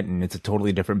they met, and it's a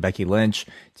totally different Becky Lynch.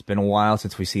 It's been a while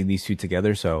since we've seen these two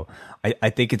together, so I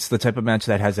think it's the type of match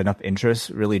that has enough interest,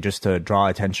 really, just to draw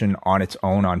attention on its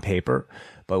own on paper.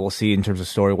 But we'll see in terms of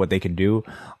story what they can do.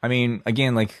 I mean,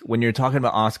 again, like when you're talking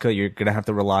about Asuka, you're gonna have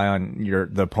to rely on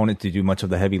the opponent to do much of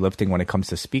the heavy lifting when it comes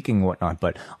to speaking and whatnot.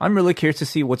 But I'm really curious to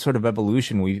see what sort of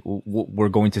evolution we're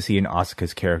going to see in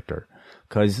Asuka's character.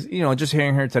 Because just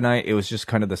hearing her tonight, it was just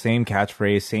kind of the same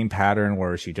catchphrase, same pattern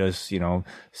where she just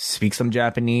speaks some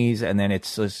Japanese, and then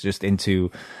it's just into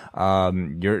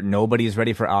nobody's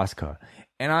ready for Asuka.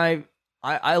 And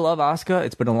I love Asuka.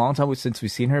 It's been a long time since we've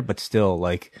seen her, but still,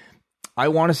 like, I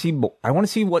want to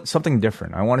see what something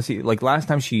different. I want to see, like, last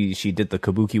time she did the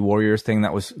Kabuki Warriors thing.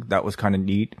 That was kind of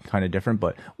neat, kind of different.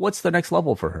 But what's the next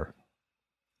level for her?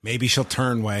 Maybe she'll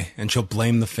turn way and she'll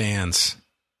blame the fans.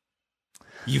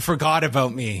 You forgot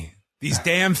about me. These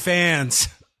damn fans.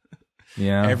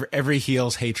 Yeah. Every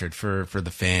heel's hatred for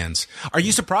the fans. Are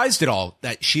you surprised at all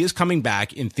that she is coming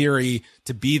back in theory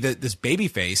to be this baby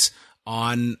face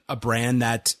on a brand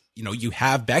that, you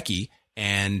have Becky,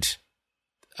 and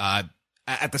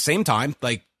at the same time,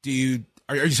 like,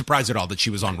 are you surprised at all that she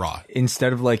was on Raw?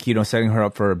 Instead of, like, setting her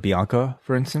up for Bianca,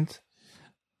 for instance?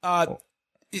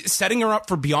 Setting her up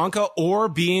for Bianca or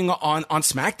being on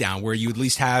SmackDown, where you at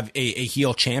least have a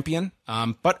heel champion.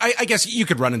 But I guess you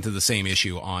could run into the same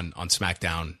issue on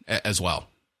SmackDown as well.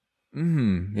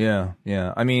 Yeah.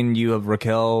 I mean, you have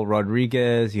Raquel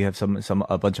Rodriguez. You have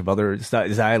a bunch of other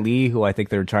Xia Li, who I think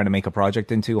they're trying to make a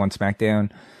project into on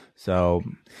SmackDown. So,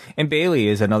 and Bailey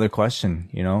is another question,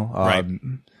 right.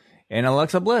 And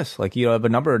Alexa Bliss, like, you have a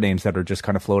number of names that are just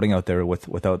kind of floating out there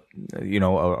without,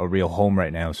 a real home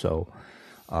right now. So,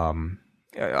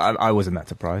 I wasn't that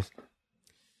surprised.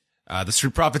 The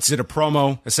Street Profits did a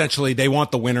promo. Essentially, they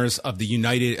want the winners of the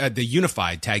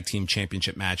unified tag team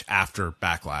championship match after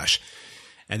Backlash.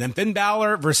 And then Finn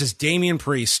Balor versus Damian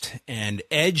Priest, and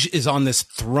Edge is on this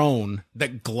throne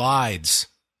that glides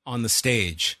on the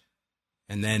stage.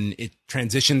 And then it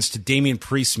transitions to Damian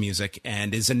Priest's music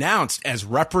and is announced as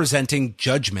representing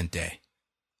Judgment Day.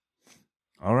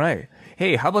 All right.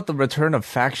 Hey, how about the return of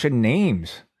faction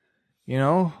names?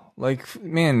 Like,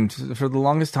 man, for the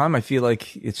longest time, I feel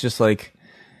like it's just like,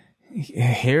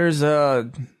 here's this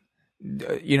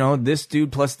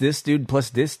dude plus this dude plus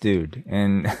this dude.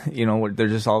 And, they're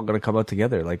just all going to come out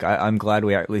together. Like, I'm glad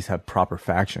we at least have proper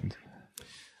factions.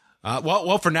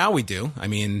 Well, for now we do. I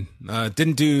mean,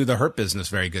 didn't do the Hurt Business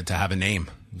very good to have a name.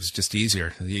 It was just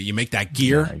easier. You make that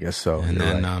gear, yeah, I guess so, and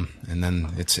then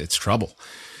it's trouble.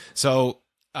 So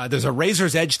there's a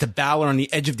razor's edge to Balor on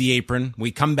the edge of the apron.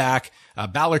 We come back.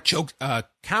 Balor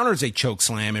counters a choke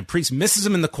slam, and Priest misses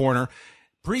him in the corner.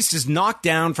 Priest is knocked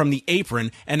down from the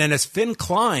apron, and then as Finn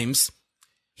climbs,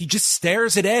 he just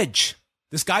stares at Edge.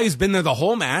 This guy who's been there the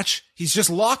whole match, he's just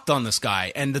locked on this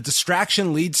guy, and the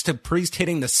distraction leads to Priest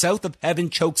hitting the South of Heaven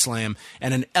chokeslam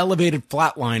and an elevated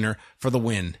flatliner for the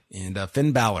win. And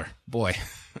Finn Balor, boy.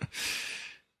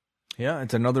 Yeah,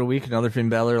 it's another week, another Finn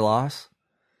Balor loss.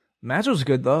 Match was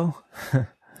good though.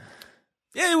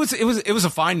 Yeah, it was a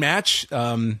fine match.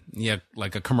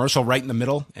 Like a commercial right in the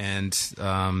middle, and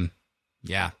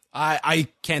yeah, I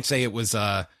can't say it was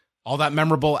all that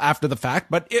memorable after the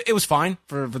fact, but it was fine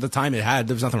for the time it had.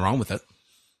 There was nothing wrong with it.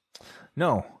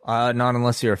 No, not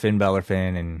unless you're a Finn Balor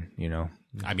fan, and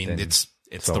I mean, it's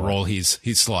so the role he's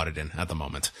slotted in at the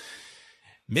moment.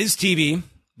 Miz TV,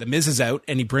 the Miz is out,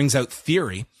 and he brings out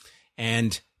Theory,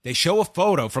 and they show a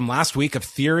photo from last week of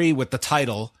Theory with the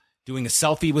title doing a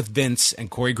selfie with Vince,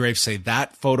 and Corey Graves say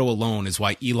that photo alone is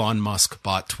why Elon Musk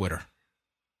bought Twitter.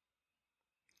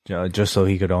 Just so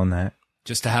he could own that.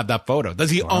 Just to have that photo.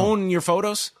 Does he own your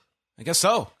photos? I guess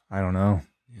so. I don't know.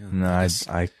 Yeah, no,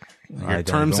 I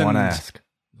don't want to ask.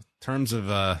 Terms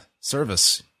of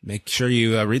service. Make sure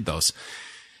you read those.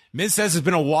 Miz says it's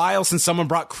been a while since someone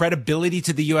brought credibility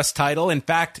to the U.S. title. In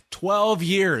fact, 12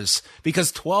 years.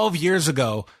 Because 12 years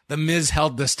ago, the Miz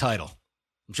held this title.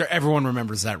 I'm sure everyone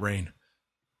remembers that reign.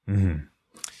 Mm-hmm.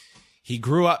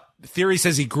 Theory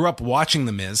says he grew up watching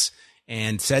the Miz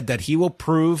and said that he will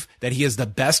prove that he is the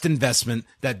best investment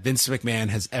that Vince McMahon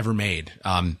has ever made.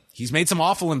 He's made some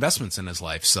awful investments in his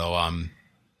life, so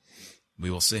we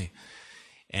will see.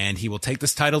 And he will take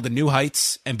this title to new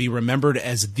heights and be remembered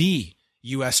as the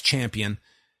U.S. champion.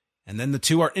 And then the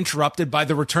two are interrupted by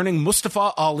the returning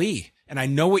Mustafa Ali. And I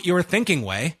know what you were thinking,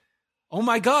 Way. Oh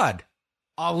my God.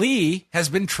 Ali has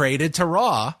been traded to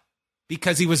Raw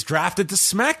because he was drafted to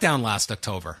SmackDown last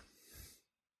October.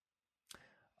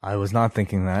 I was not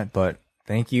thinking that, but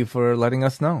Thank you for letting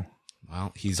us know.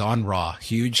 Well, he's on Raw.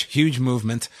 Huge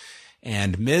movement.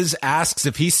 And Miz asks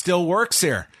if he still works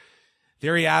here.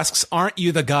 Theory asks, aren't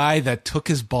you the guy that took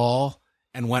his ball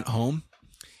and went home?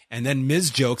 And then Miz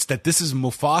jokes that this is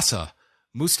Mufasa,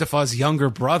 Mustafa's younger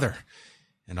brother.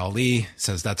 And Ali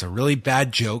says that's a really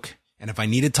bad joke. And if I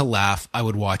needed to laugh, I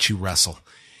would watch you wrestle.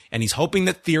 And he's hoping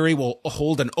that Theory will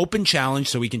hold an open challenge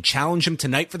so he can challenge him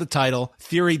tonight for the title.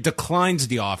 Theory declines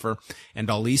the offer. And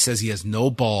Ali says he has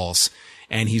no balls.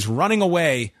 And he's running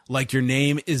away like your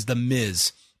name is the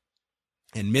Miz.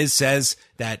 And Miz says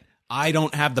that I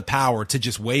don't have the power to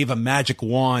just wave a magic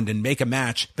wand and make a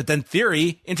match. But then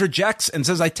Theory interjects and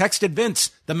says, I texted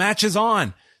Vince. The match is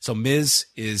on. So Miz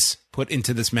is put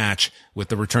into this match with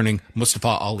the returning Mustafa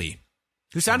Ali,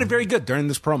 who sounded very good during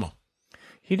this promo.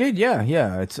 He did, yeah.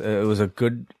 It was a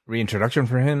good reintroduction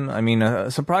for him. I mean, a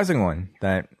surprising one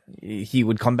that he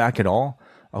would come back at all,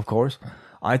 of course.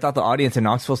 I thought the audience in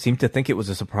Knoxville seemed to think it was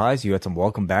a surprise. You had some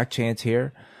welcome back chants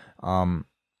here.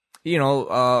 We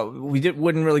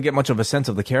wouldn't really get much of a sense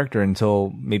of the character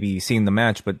until maybe seeing the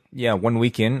match. But yeah, 1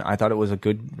 week in, I thought it was a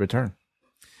good return.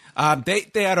 They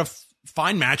had a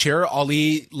fine match here.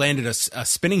 Ali landed a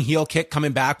spinning heel kick,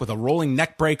 coming back with a rolling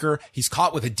neck breaker. He's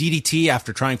caught with a DDT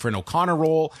after trying for an O'Connor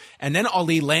roll. And then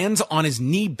Ali lands on his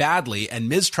knee badly, and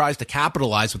Miz tries to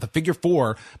capitalize with a figure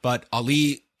four, but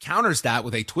Ali counters that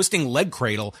with a twisting leg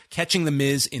cradle, catching the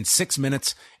Miz in 6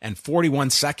 minutes and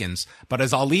 41 seconds. But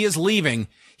as Ali is leaving,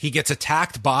 he gets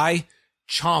attacked by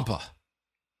Ciampa.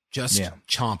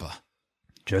 Ciampa.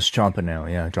 Just Ciampa now,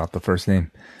 yeah. Drop the first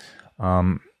name.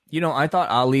 I thought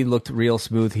Ali looked real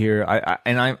smooth here.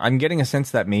 I'm getting a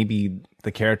sense that maybe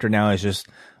the character now is just,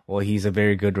 well, he's a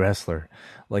very good wrestler.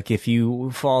 Like if you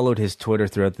followed his Twitter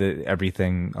throughout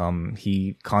everything,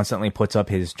 he constantly puts up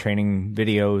his training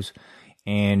videos,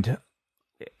 and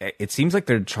it seems like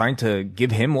they're trying to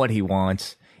give him what he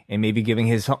wants and maybe giving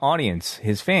his audience,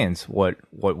 his fans, what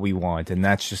we want. And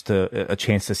that's just a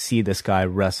chance to see this guy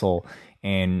wrestle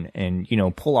and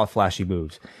pull off flashy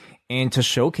moves. And to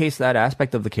showcase that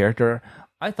aspect of the character,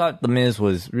 I thought The Miz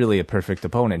was really a perfect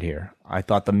opponent here. I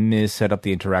thought The Miz set up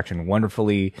the interaction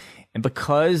wonderfully. And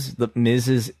because The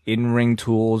Miz's in-ring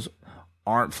tools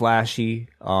aren't flashy,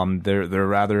 they're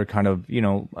rather kind of,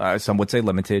 some would say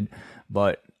limited,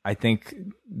 but I think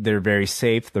they're very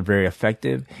safe, they're very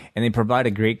effective, and they provide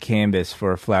a great canvas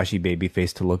for a flashy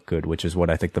babyface to look good, which is what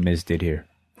I think The Miz did here.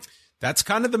 That's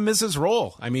kind of the Miz's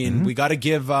role. I mean, we got to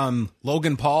give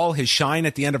Logan Paul his shine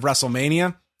at the end of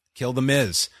WrestleMania. Kill the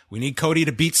Miz. We need Cody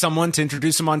to beat someone to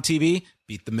introduce him on TV.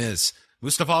 Beat the Miz.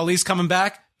 Mustafa Ali's coming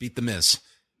back. Beat the Miz.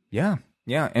 Yeah.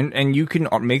 And you can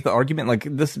make the argument like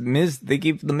this Miz, they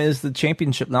gave the Miz the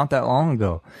championship not that long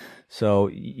ago. So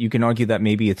you can argue that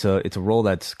maybe it's a role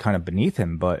that's kind of beneath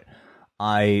him, but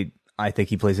I think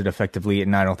he plays it effectively,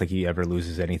 and I don't think he ever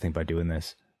loses anything by doing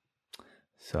this.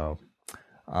 So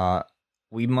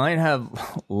we might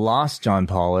have lost John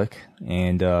Pollock,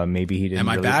 and maybe he didn't. Am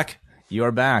I back? You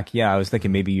are back. Yeah, I was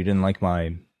thinking maybe you didn't like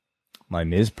my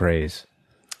Miz praise.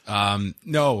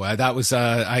 No, that was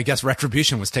I guess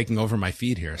Retribution was taking over my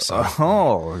feed here. So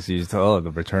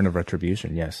the return of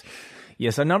Retribution.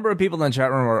 Yes, a number of people in the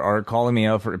chat room are calling me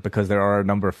out because there are a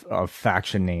number of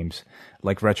faction names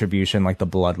like Retribution, like the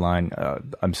Bloodline.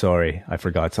 I'm sorry, I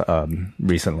forgot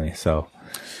recently. So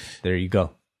there you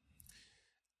go.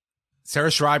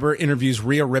 Sarah Schreiber interviews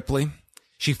Rhea Ripley.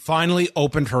 She finally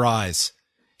opened her eyes.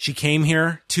 She came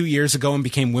here 2 years ago and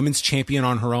became women's champion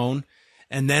on her own.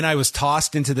 And then I was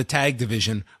tossed into the tag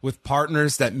division with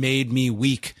partners that made me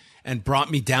weak and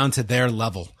brought me down to their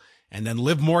level. And then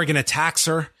Liv Morgan attacks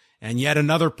her, and yet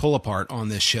another pull apart on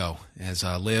this show as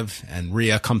Liv and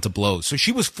Rhea come to blows. So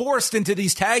she was forced into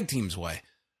these tag teams,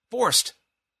 forced.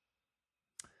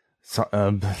 So,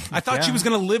 I thought she was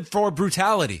going to live for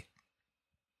brutality.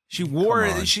 She wore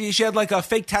it. She had like a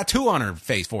fake tattoo on her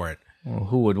face for it. Well,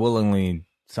 who would willingly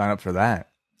sign up for that?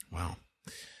 Well,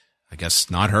 I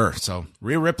guess not her. So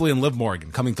Rhea Ripley and Liv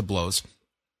Morgan coming to blows.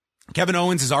 Kevin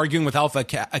Owens is arguing with Alpha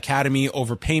Academy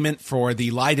over payment for the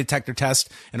lie detector test,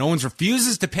 and Owens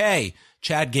refuses to pay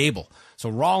Chad Gable. So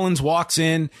Rollins walks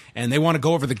in, and they want to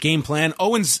go over the game plan.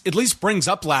 Owens at least brings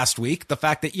up last week the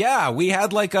fact that, we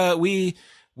had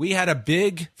we had a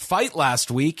big fight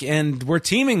last week, and we're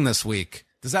teaming this week.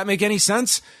 Does that make any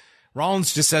sense?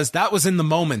 Rollins just says that was in the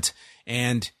moment,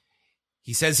 and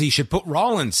he says he should put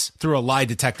Rollins through a lie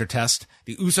detector test.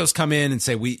 The Usos come in and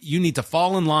say, you need to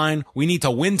fall in line. We need to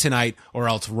win tonight, or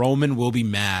else Roman will be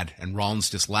mad. And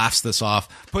Rollins just laughs this off,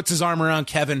 puts his arm around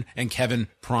Kevin, and Kevin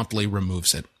promptly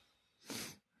removes it.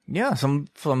 Yeah, some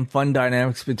fun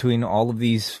dynamics between all of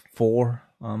these four.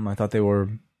 I thought they were,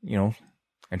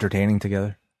 entertaining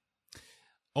together.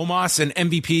 Omos and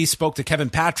MVP spoke to Kevin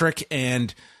Patrick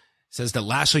and says that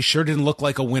Lashley sure didn't look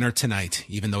like a winner tonight,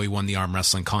 even though he won the arm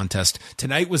wrestling contest.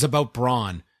 Tonight was about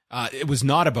brawn. It was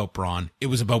not about brawn. It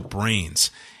was about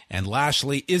brains. And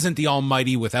Lashley isn't the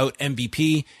almighty without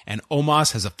MVP, and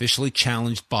Omos has officially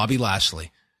challenged Bobby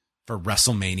Lashley for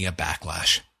WrestleMania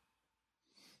Backlash.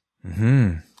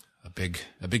 Mm-hmm.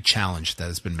 A big challenge that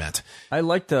has been met. I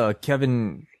liked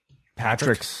Kevin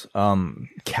Patrick's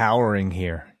cowering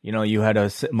here. You know, you had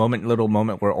a little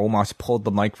moment where Omos pulled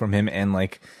the mic from him, and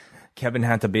like Kevin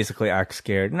had to basically act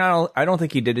scared. No, I don't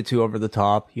think he did it too over the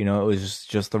top. You know, it was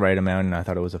just the right amount, and I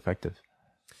thought it was effective.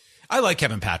 I like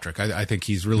Kevin Patrick. I think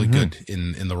he's really good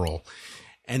in the role.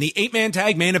 And the 8-man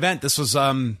tag main event, this was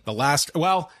the last,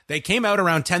 well, they came out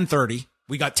around 10:30.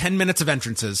 We got 10 minutes of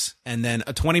entrances and then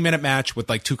a 20-minute match with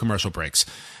like 2 commercial breaks.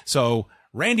 So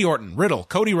Randy Orton, Riddle,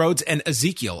 Cody Rhodes, and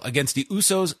Ezekiel against the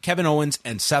Usos, Kevin Owens,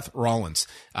 and Seth Rollins.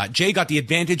 Jay got the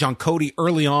advantage on Cody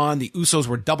early on. The Usos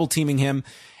were double teaming him.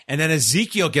 And then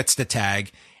Ezekiel gets the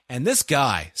tag. And this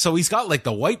guy, so he's got like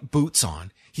the white boots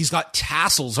on. He's got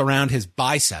tassels around his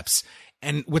biceps.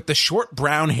 And with the short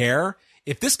brown hair,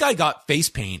 if this guy got face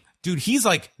paint, dude, he's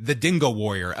like the Dingo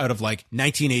Warrior out of like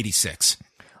 1986.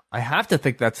 I have to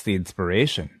think that's the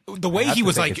inspiration. The way he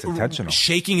was like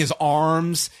shaking his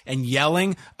arms and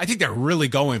yelling, I think they're really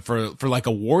going for like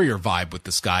a warrior vibe with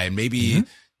this guy. And maybe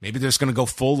they're just going to go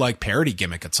full like parody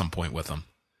gimmick at some point with him.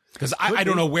 Because I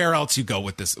don't know where else you go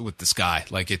with this guy.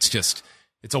 Like it's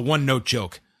a one-note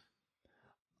joke.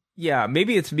 Yeah,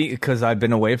 maybe it's me because I've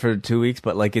been away for 2 weeks,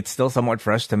 but like it's still somewhat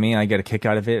fresh to me. I get a kick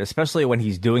out of it, especially when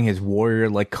he's doing his warrior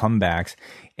like comebacks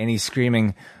and he's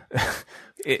screaming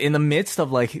in the midst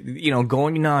of like, you know,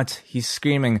 going nuts. He's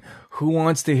screaming, "Who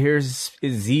wants to hear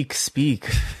Zeke speak?"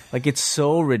 Like it's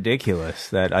so ridiculous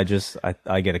that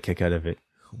I get a kick out of it.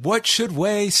 What should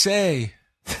Way say?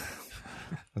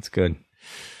 That's good.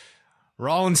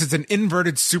 Rollins hits an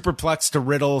inverted superplex to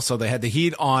Riddle, so they had the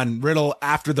heat on Riddle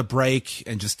after the break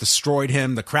and just destroyed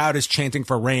him. The crowd is chanting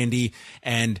for Randy,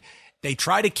 and they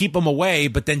try to keep him away,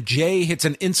 but then Jay hits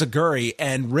an enziguri,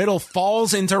 and Riddle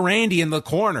falls into Randy in the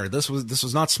corner. This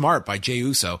was not smart by Jey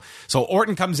Uso. So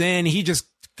Orton comes in, he just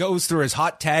goes through his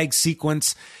hot tag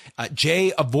sequence.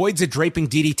 Jay avoids a draping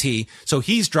DDT, so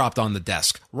he's dropped on the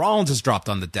desk. Rollins is dropped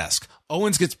on the desk.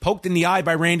 Owens gets poked in the eye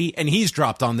by Randy, and he's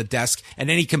dropped on the desk, and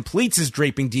then he completes his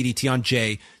draping DDT on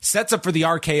Jay, sets up for the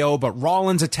RKO, but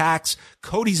Rollins attacks.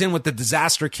 Cody's in with the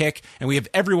disaster kick, and we have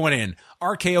everyone in.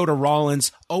 RKO to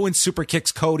Rollins, Owens super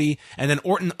kicks Cody, and then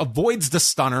Orton avoids the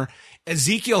stunner.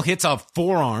 Ezekiel hits a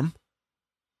forearm.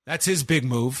 That's his big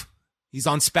move. He's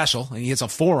on special, and he hits a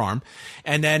forearm,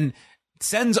 and then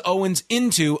sends Owens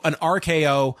into an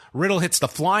RKO. Riddle hits the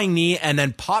flying knee and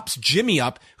then pops Jimmy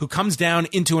up, who comes down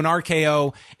into an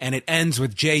RKO, and it ends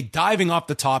with Jay diving off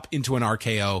the top into an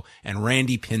RKO, and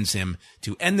Randy pins him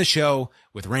to end the show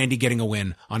with Randy getting a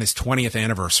win on his 20th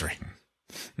anniversary.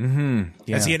 Yeah.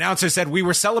 As the announcer said, we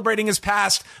were celebrating his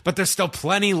past, but there's still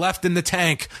plenty left in the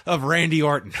tank of Randy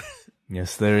Orton.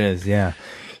 Yes, there is. Yeah.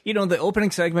 You know, the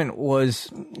opening segment was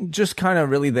just kind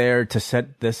of really there to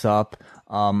set this up.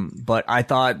 But I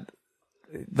thought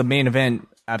the main event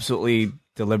absolutely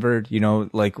delivered, you know,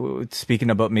 like speaking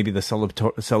about maybe the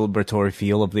celebratory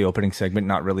feel of the opening segment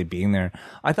not really being there.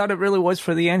 I thought it really was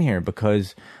for the end here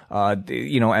because,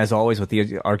 you know, as always with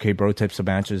the Arcade Bro types of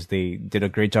matches, they did a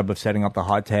great job of setting up the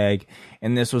hot tag.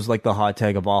 And this was like the hot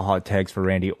tag of all hot tags for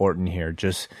Randy Orton here,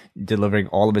 just delivering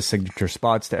all of his signature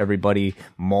spots to everybody,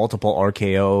 multiple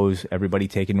RKOs, everybody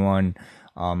taking one.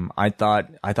 I thought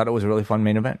it was a really fun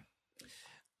main event.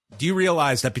 Do you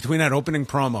realize that between that opening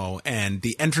promo and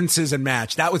the entrances and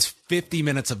match, that was 50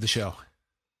 minutes of the show?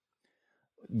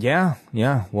 Yeah.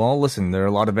 Well, listen, there are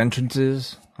a lot of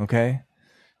entrances, okay?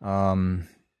 You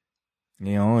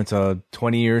know, it's a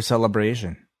 20-year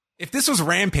celebration. If this was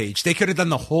Rampage, they could have done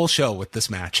the whole show with this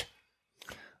match.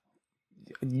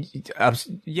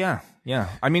 Yeah.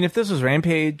 I mean, if this was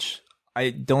Rampage, I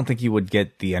don't think you would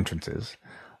get the entrances.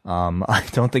 I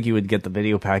don't think you would get the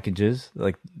video packages.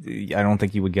 Like, I don't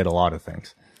think you would get a lot of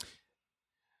things.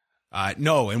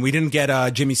 No, and we didn't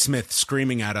get Jimmy Smith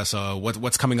screaming at us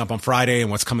what's coming up on Friday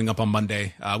and what's coming up on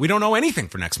Monday. We don't know anything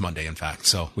for next Monday, in fact.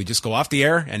 So we just go off the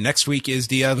air, and next week is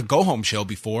the go-home show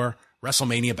before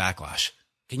WrestleMania Backlash.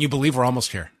 Can you believe we're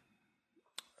almost here?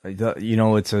 You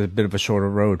know, it's a bit of a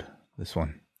shorter road, this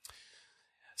one.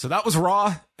 So that was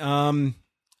Raw.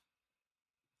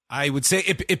 I would say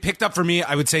it picked up for me.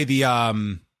 I would say the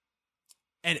last.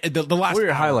 What are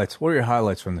your highlights? What are your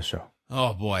highlights from the show?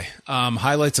 Oh boy,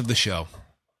 highlights of the show.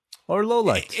 or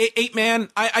lowlights? 8-man.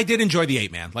 I did enjoy the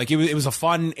 8-man. Like it was a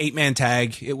fun 8-man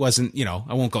tag. It wasn't,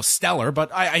 I won't go stellar,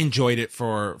 but I enjoyed it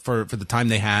for the time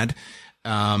they had.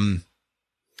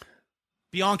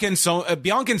 Bianca and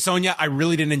Sonya, I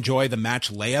really didn't enjoy the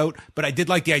match layout, but I did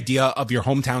like the idea of your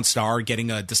hometown star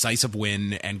getting a decisive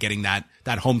win and getting that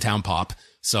hometown pop.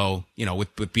 So,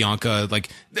 with Bianca, like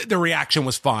the reaction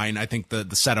was fine. I think the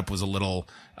setup was a little,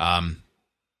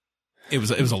 it was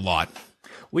a lot.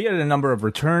 We had a number of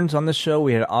returns on the show.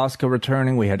 We had Asuka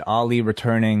returning. We had Ali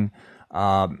returning.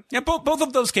 Both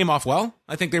of those came off well.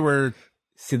 I think they were.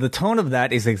 See, the tone of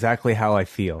that is exactly how I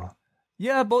feel.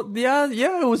 Yeah,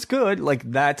 it was good.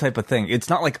 Like that type of thing. It's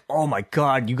not like, oh my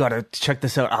God, you got to check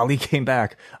this out. Ali came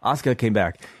back. Asuka came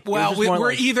back. Well,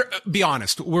 be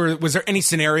honest. Was there any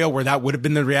scenario where that would have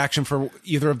been the reaction for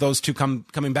either of those two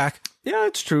coming back? Yeah,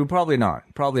 it's true. Probably not.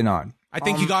 I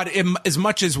think you got as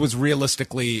much as was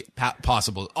realistically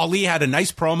possible. Ali had a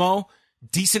nice promo,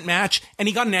 decent match, and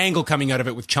he got an angle coming out of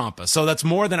it with Ciampa. So that's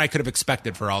more than I could have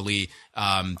expected for Ali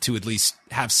to at least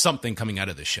have something coming out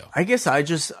of this show. I guess I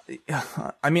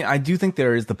do think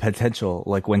there is the potential,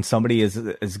 like when somebody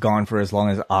is gone for as long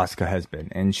as Asuka has been,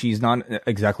 and she's not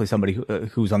exactly somebody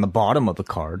who's on the bottom of the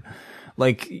card,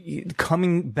 like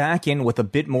coming back in with a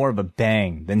bit more of a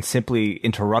bang than simply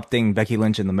interrupting Becky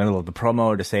Lynch in the middle of the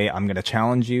promo to say, I'm going to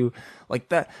challenge you. Like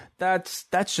that's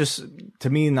just, to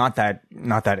me, not that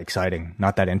exciting,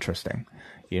 not that interesting,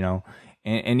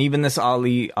 and even this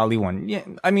Ali one. Yeah.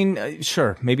 I mean,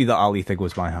 sure. Maybe the Ali thing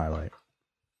was my highlight.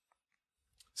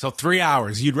 So 3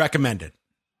 hours, you'd recommend it?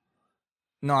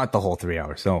 Not the whole 3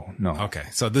 hours. No. Okay.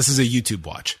 So this is a YouTube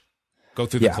watch. Go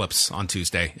through the clips on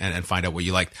Tuesday and find out what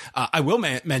you liked. I will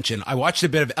mention, I watched a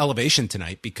bit of Elevation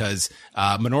tonight because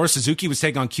Minoru Suzuki was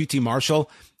taking on QT Marshall.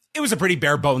 It was a pretty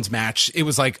bare bones match. It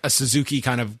was like a Suzuki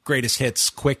kind of greatest hits,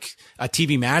 quick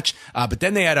TV match. But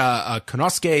then they had a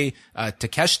Konosuke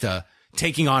Takeshita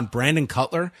taking on Brandon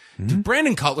Cutler. Mm-hmm. Dude,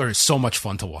 Brandon Cutler is so much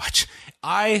fun to watch.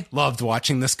 I loved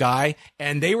watching this guy,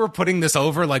 and they were putting this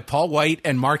over. Like Paul White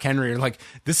and Mark Henry are like,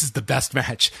 this is the best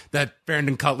match that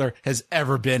Brandon Cutler has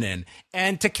ever been in.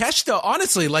 And Takeshita,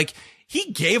 honestly, like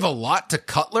he gave a lot to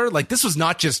Cutler. Like this was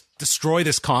not just destroy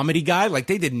this comedy guy. Like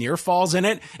they did near falls in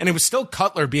it, and it was still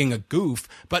Cutler being a goof,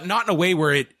 but not in a way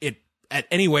where it at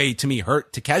any way to me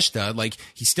hurt Takeshita. Like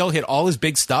he still hit all his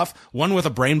big stuff, one with a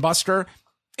brain buster.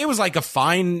 It was like a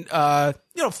fine,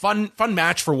 fun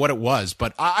match for what it was.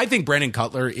 But I think Brandon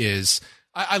Cutler is,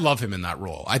 I love him in that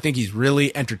role. I think he's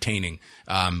really entertaining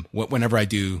whenever I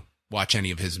do watch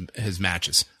any of his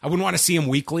matches. I wouldn't want to see him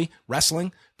weekly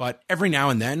wrestling, but every now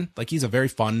and then, like he's a very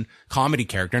fun comedy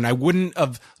character. And I wouldn't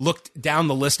have looked down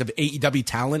the list of AEW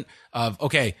talent of,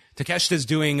 okay, Takeshita's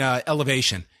doing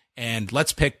Elevation, and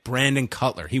let's pick Brandon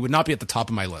Cutler. He would not be at the top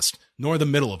of my list, nor the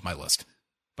middle of my list.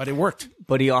 But it worked.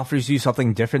 But he offers you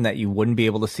something different that you wouldn't be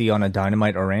able to see on a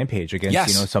Dynamite or Rampage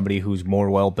against, somebody who's more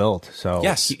well built. So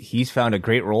he's found a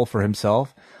great role for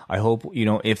himself. I hope,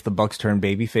 if the Bucks turn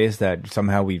babyface, that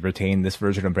somehow we retain this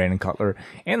version of Brandon Cutler.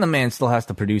 And the man still has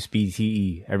to produce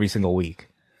BTE every single week.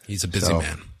 He's a busy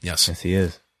man. Yes. Yes, he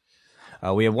is.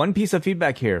 We have one piece of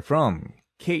feedback here from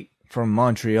Kate from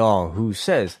Montreal, who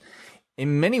says,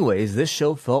 in many ways, this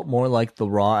show felt more like the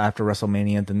Raw after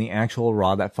WrestleMania than the actual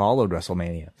Raw that followed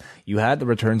WrestleMania. You had the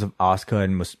returns of Asuka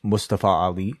and Mustafa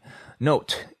Ali.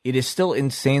 Note, it is still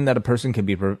insane that a person can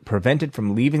be prevented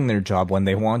from leaving their job when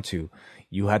they want to.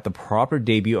 You had the proper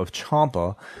debut of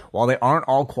Ciampa. While they aren't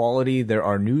all quality, there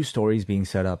are new stories being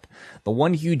set up. The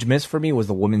one huge miss for me was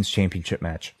the Women's Championship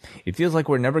match. It feels like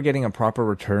we're never getting a proper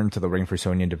return to the ring for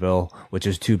Sonya Deville, which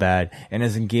is too bad. And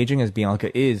as engaging as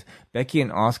Bianca is, Becky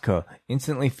and Asuka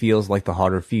instantly feels like the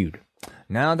hotter feud.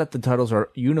 Now that the titles are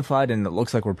unified and it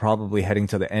looks like we're probably heading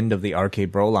to the end of the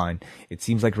RK Bro line, it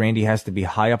seems like Randy has to be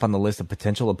high up on the list of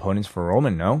potential opponents for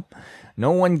Roman, no?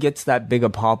 No one gets that big a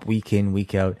pop week in,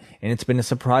 week out, and it's been a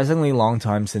surprisingly long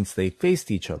time since they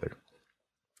faced each other.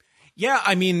 Yeah,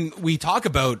 I mean, we talk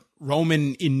about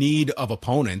Roman in need of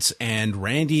opponents, and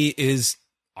Randy is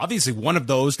obviously one of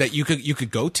those that you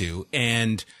could go to,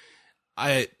 and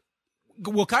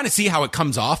we'll kind of see how it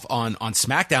comes off on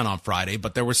SmackDown on Friday,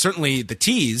 but there was certainly the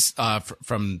tease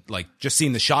from like just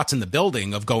seeing the shots in the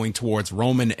building of going towards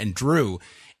Roman and Drew.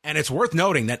 And it's worth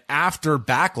noting that after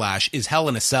Backlash is Hell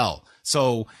in a Cell.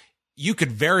 So you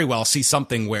could very well see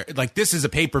something where, like, this is a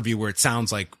pay-per-view where it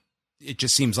sounds like, it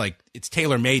just seems like it's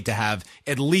tailor-made to have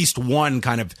at least one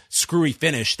kind of screwy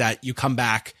finish that you come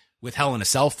back with Hell in a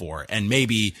Cell for. And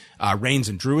maybe Reigns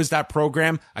and Drew is that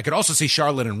program. I could also see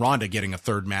Charlotte and Ronda getting a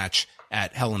third match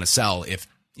at Hell in a Cell if,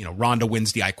 Ronda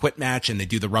wins the I Quit match and they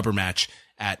do the rubber match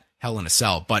at Hell in a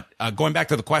Cell. But going back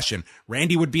to the question,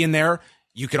 Randy would be in there.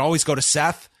 You could always go to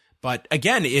Seth. But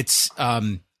again, it's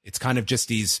kind of just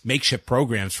these makeshift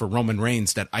programs for Roman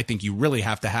Reigns that I think you really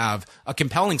have to have a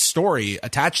compelling story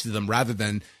attached to them rather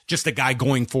than just a guy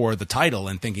going for the title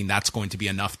and thinking that's going to be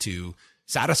enough to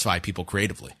satisfy people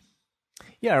creatively.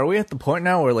 Yeah, are we at the point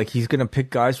now where like he's going to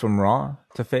pick guys from Raw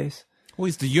to face? Well,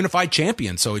 he's the unified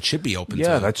champion, so it should be open to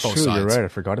that's both true. sides. You're right. I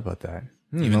forgot about that.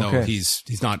 Even though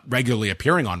he's not regularly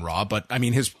appearing on Raw, but I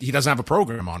mean, he doesn't have a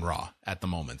program on Raw at the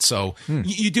moment. So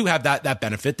you do have that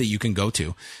benefit that you can go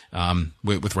to,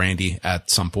 with Randy at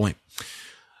some point.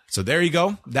 So there you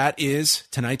go. That is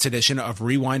tonight's edition of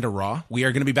Rewind to Raw. We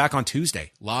are going to be back on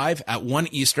Tuesday, live at 1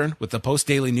 Eastern with the Post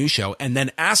Daily News Show. And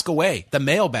then Ask Away, the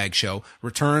mailbag show,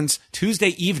 returns Tuesday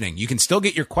evening. You can still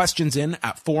get your questions in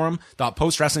at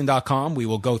forum.postwrestling.com. We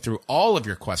will go through all of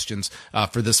your questions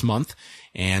for this month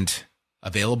and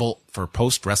available for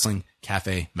Post Wrestling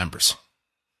Cafe members.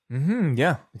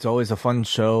 Yeah, it's always a fun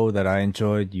show that I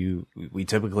enjoyed. We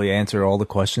typically answer all the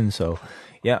questions, so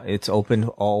yeah, it's open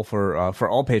all for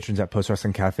all patrons at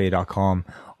postwrestlingcafe.com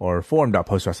or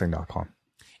forum.postwrestling.com.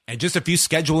 And just a few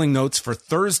scheduling notes for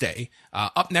Thursday.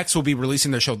 Up next, we'll be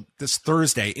releasing their show this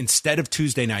Thursday instead of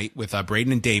Tuesday night with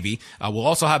Braden and Davey. We'll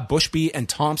also have Bushby and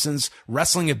Thompson's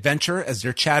Wrestling Adventure as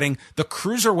they're chatting the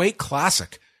Cruiserweight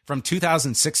Classic from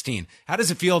 2016. How does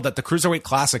it feel that the Cruiserweight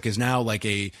Classic is now like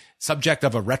a subject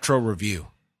of a retro review?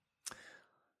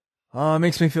 It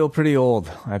makes me feel pretty old,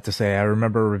 I have to say. I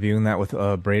remember reviewing that with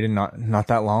Braden not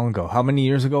that long ago. How many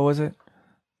years ago was it?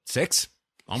 6?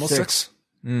 Almost 6.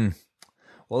 Well, it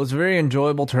was a very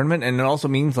enjoyable tournament, and it also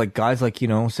means like guys like,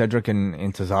 Cedric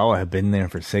and Tozawa have been there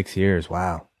for 6 years.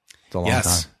 Wow. It's a long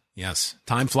time. Yes.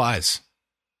 Time flies.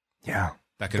 Yeah.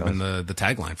 That could have been the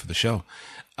tagline for the show.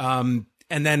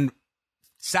 And then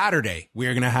Saturday, we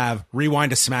are going to have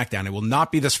Rewind to SmackDown. It will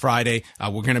not be this Friday.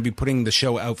 We're going to be putting the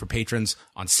show out for patrons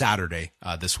on Saturday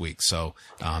this week. So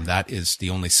that is the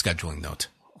only scheduling note.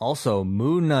 Also,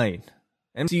 Moon Knight.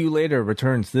 MCU Later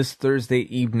returns this Thursday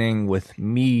evening with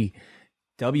me,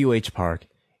 WH Park,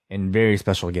 and very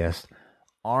special guest,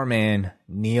 our man,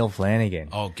 Neil Flanagan.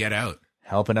 Oh, get out.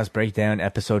 Helping us break down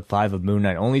episode 5 of Moon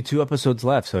Knight. Only 2 episodes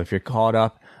left, so if you're caught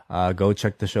up, go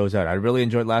check the shows out. I really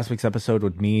enjoyed last week's episode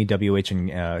with me, WH,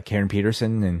 and Karen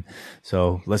Peterson. And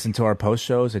so listen to our post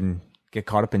shows and get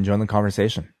caught up and join the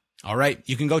conversation. All right.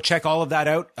 You can go check all of that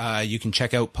out. You can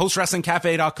check out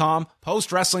postwrestlingcafe.com,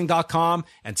 postwrestling.com,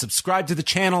 and subscribe to the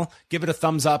channel. Give it a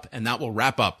thumbs up, and that will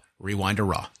wrap up Rewind to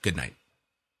Raw. Good night.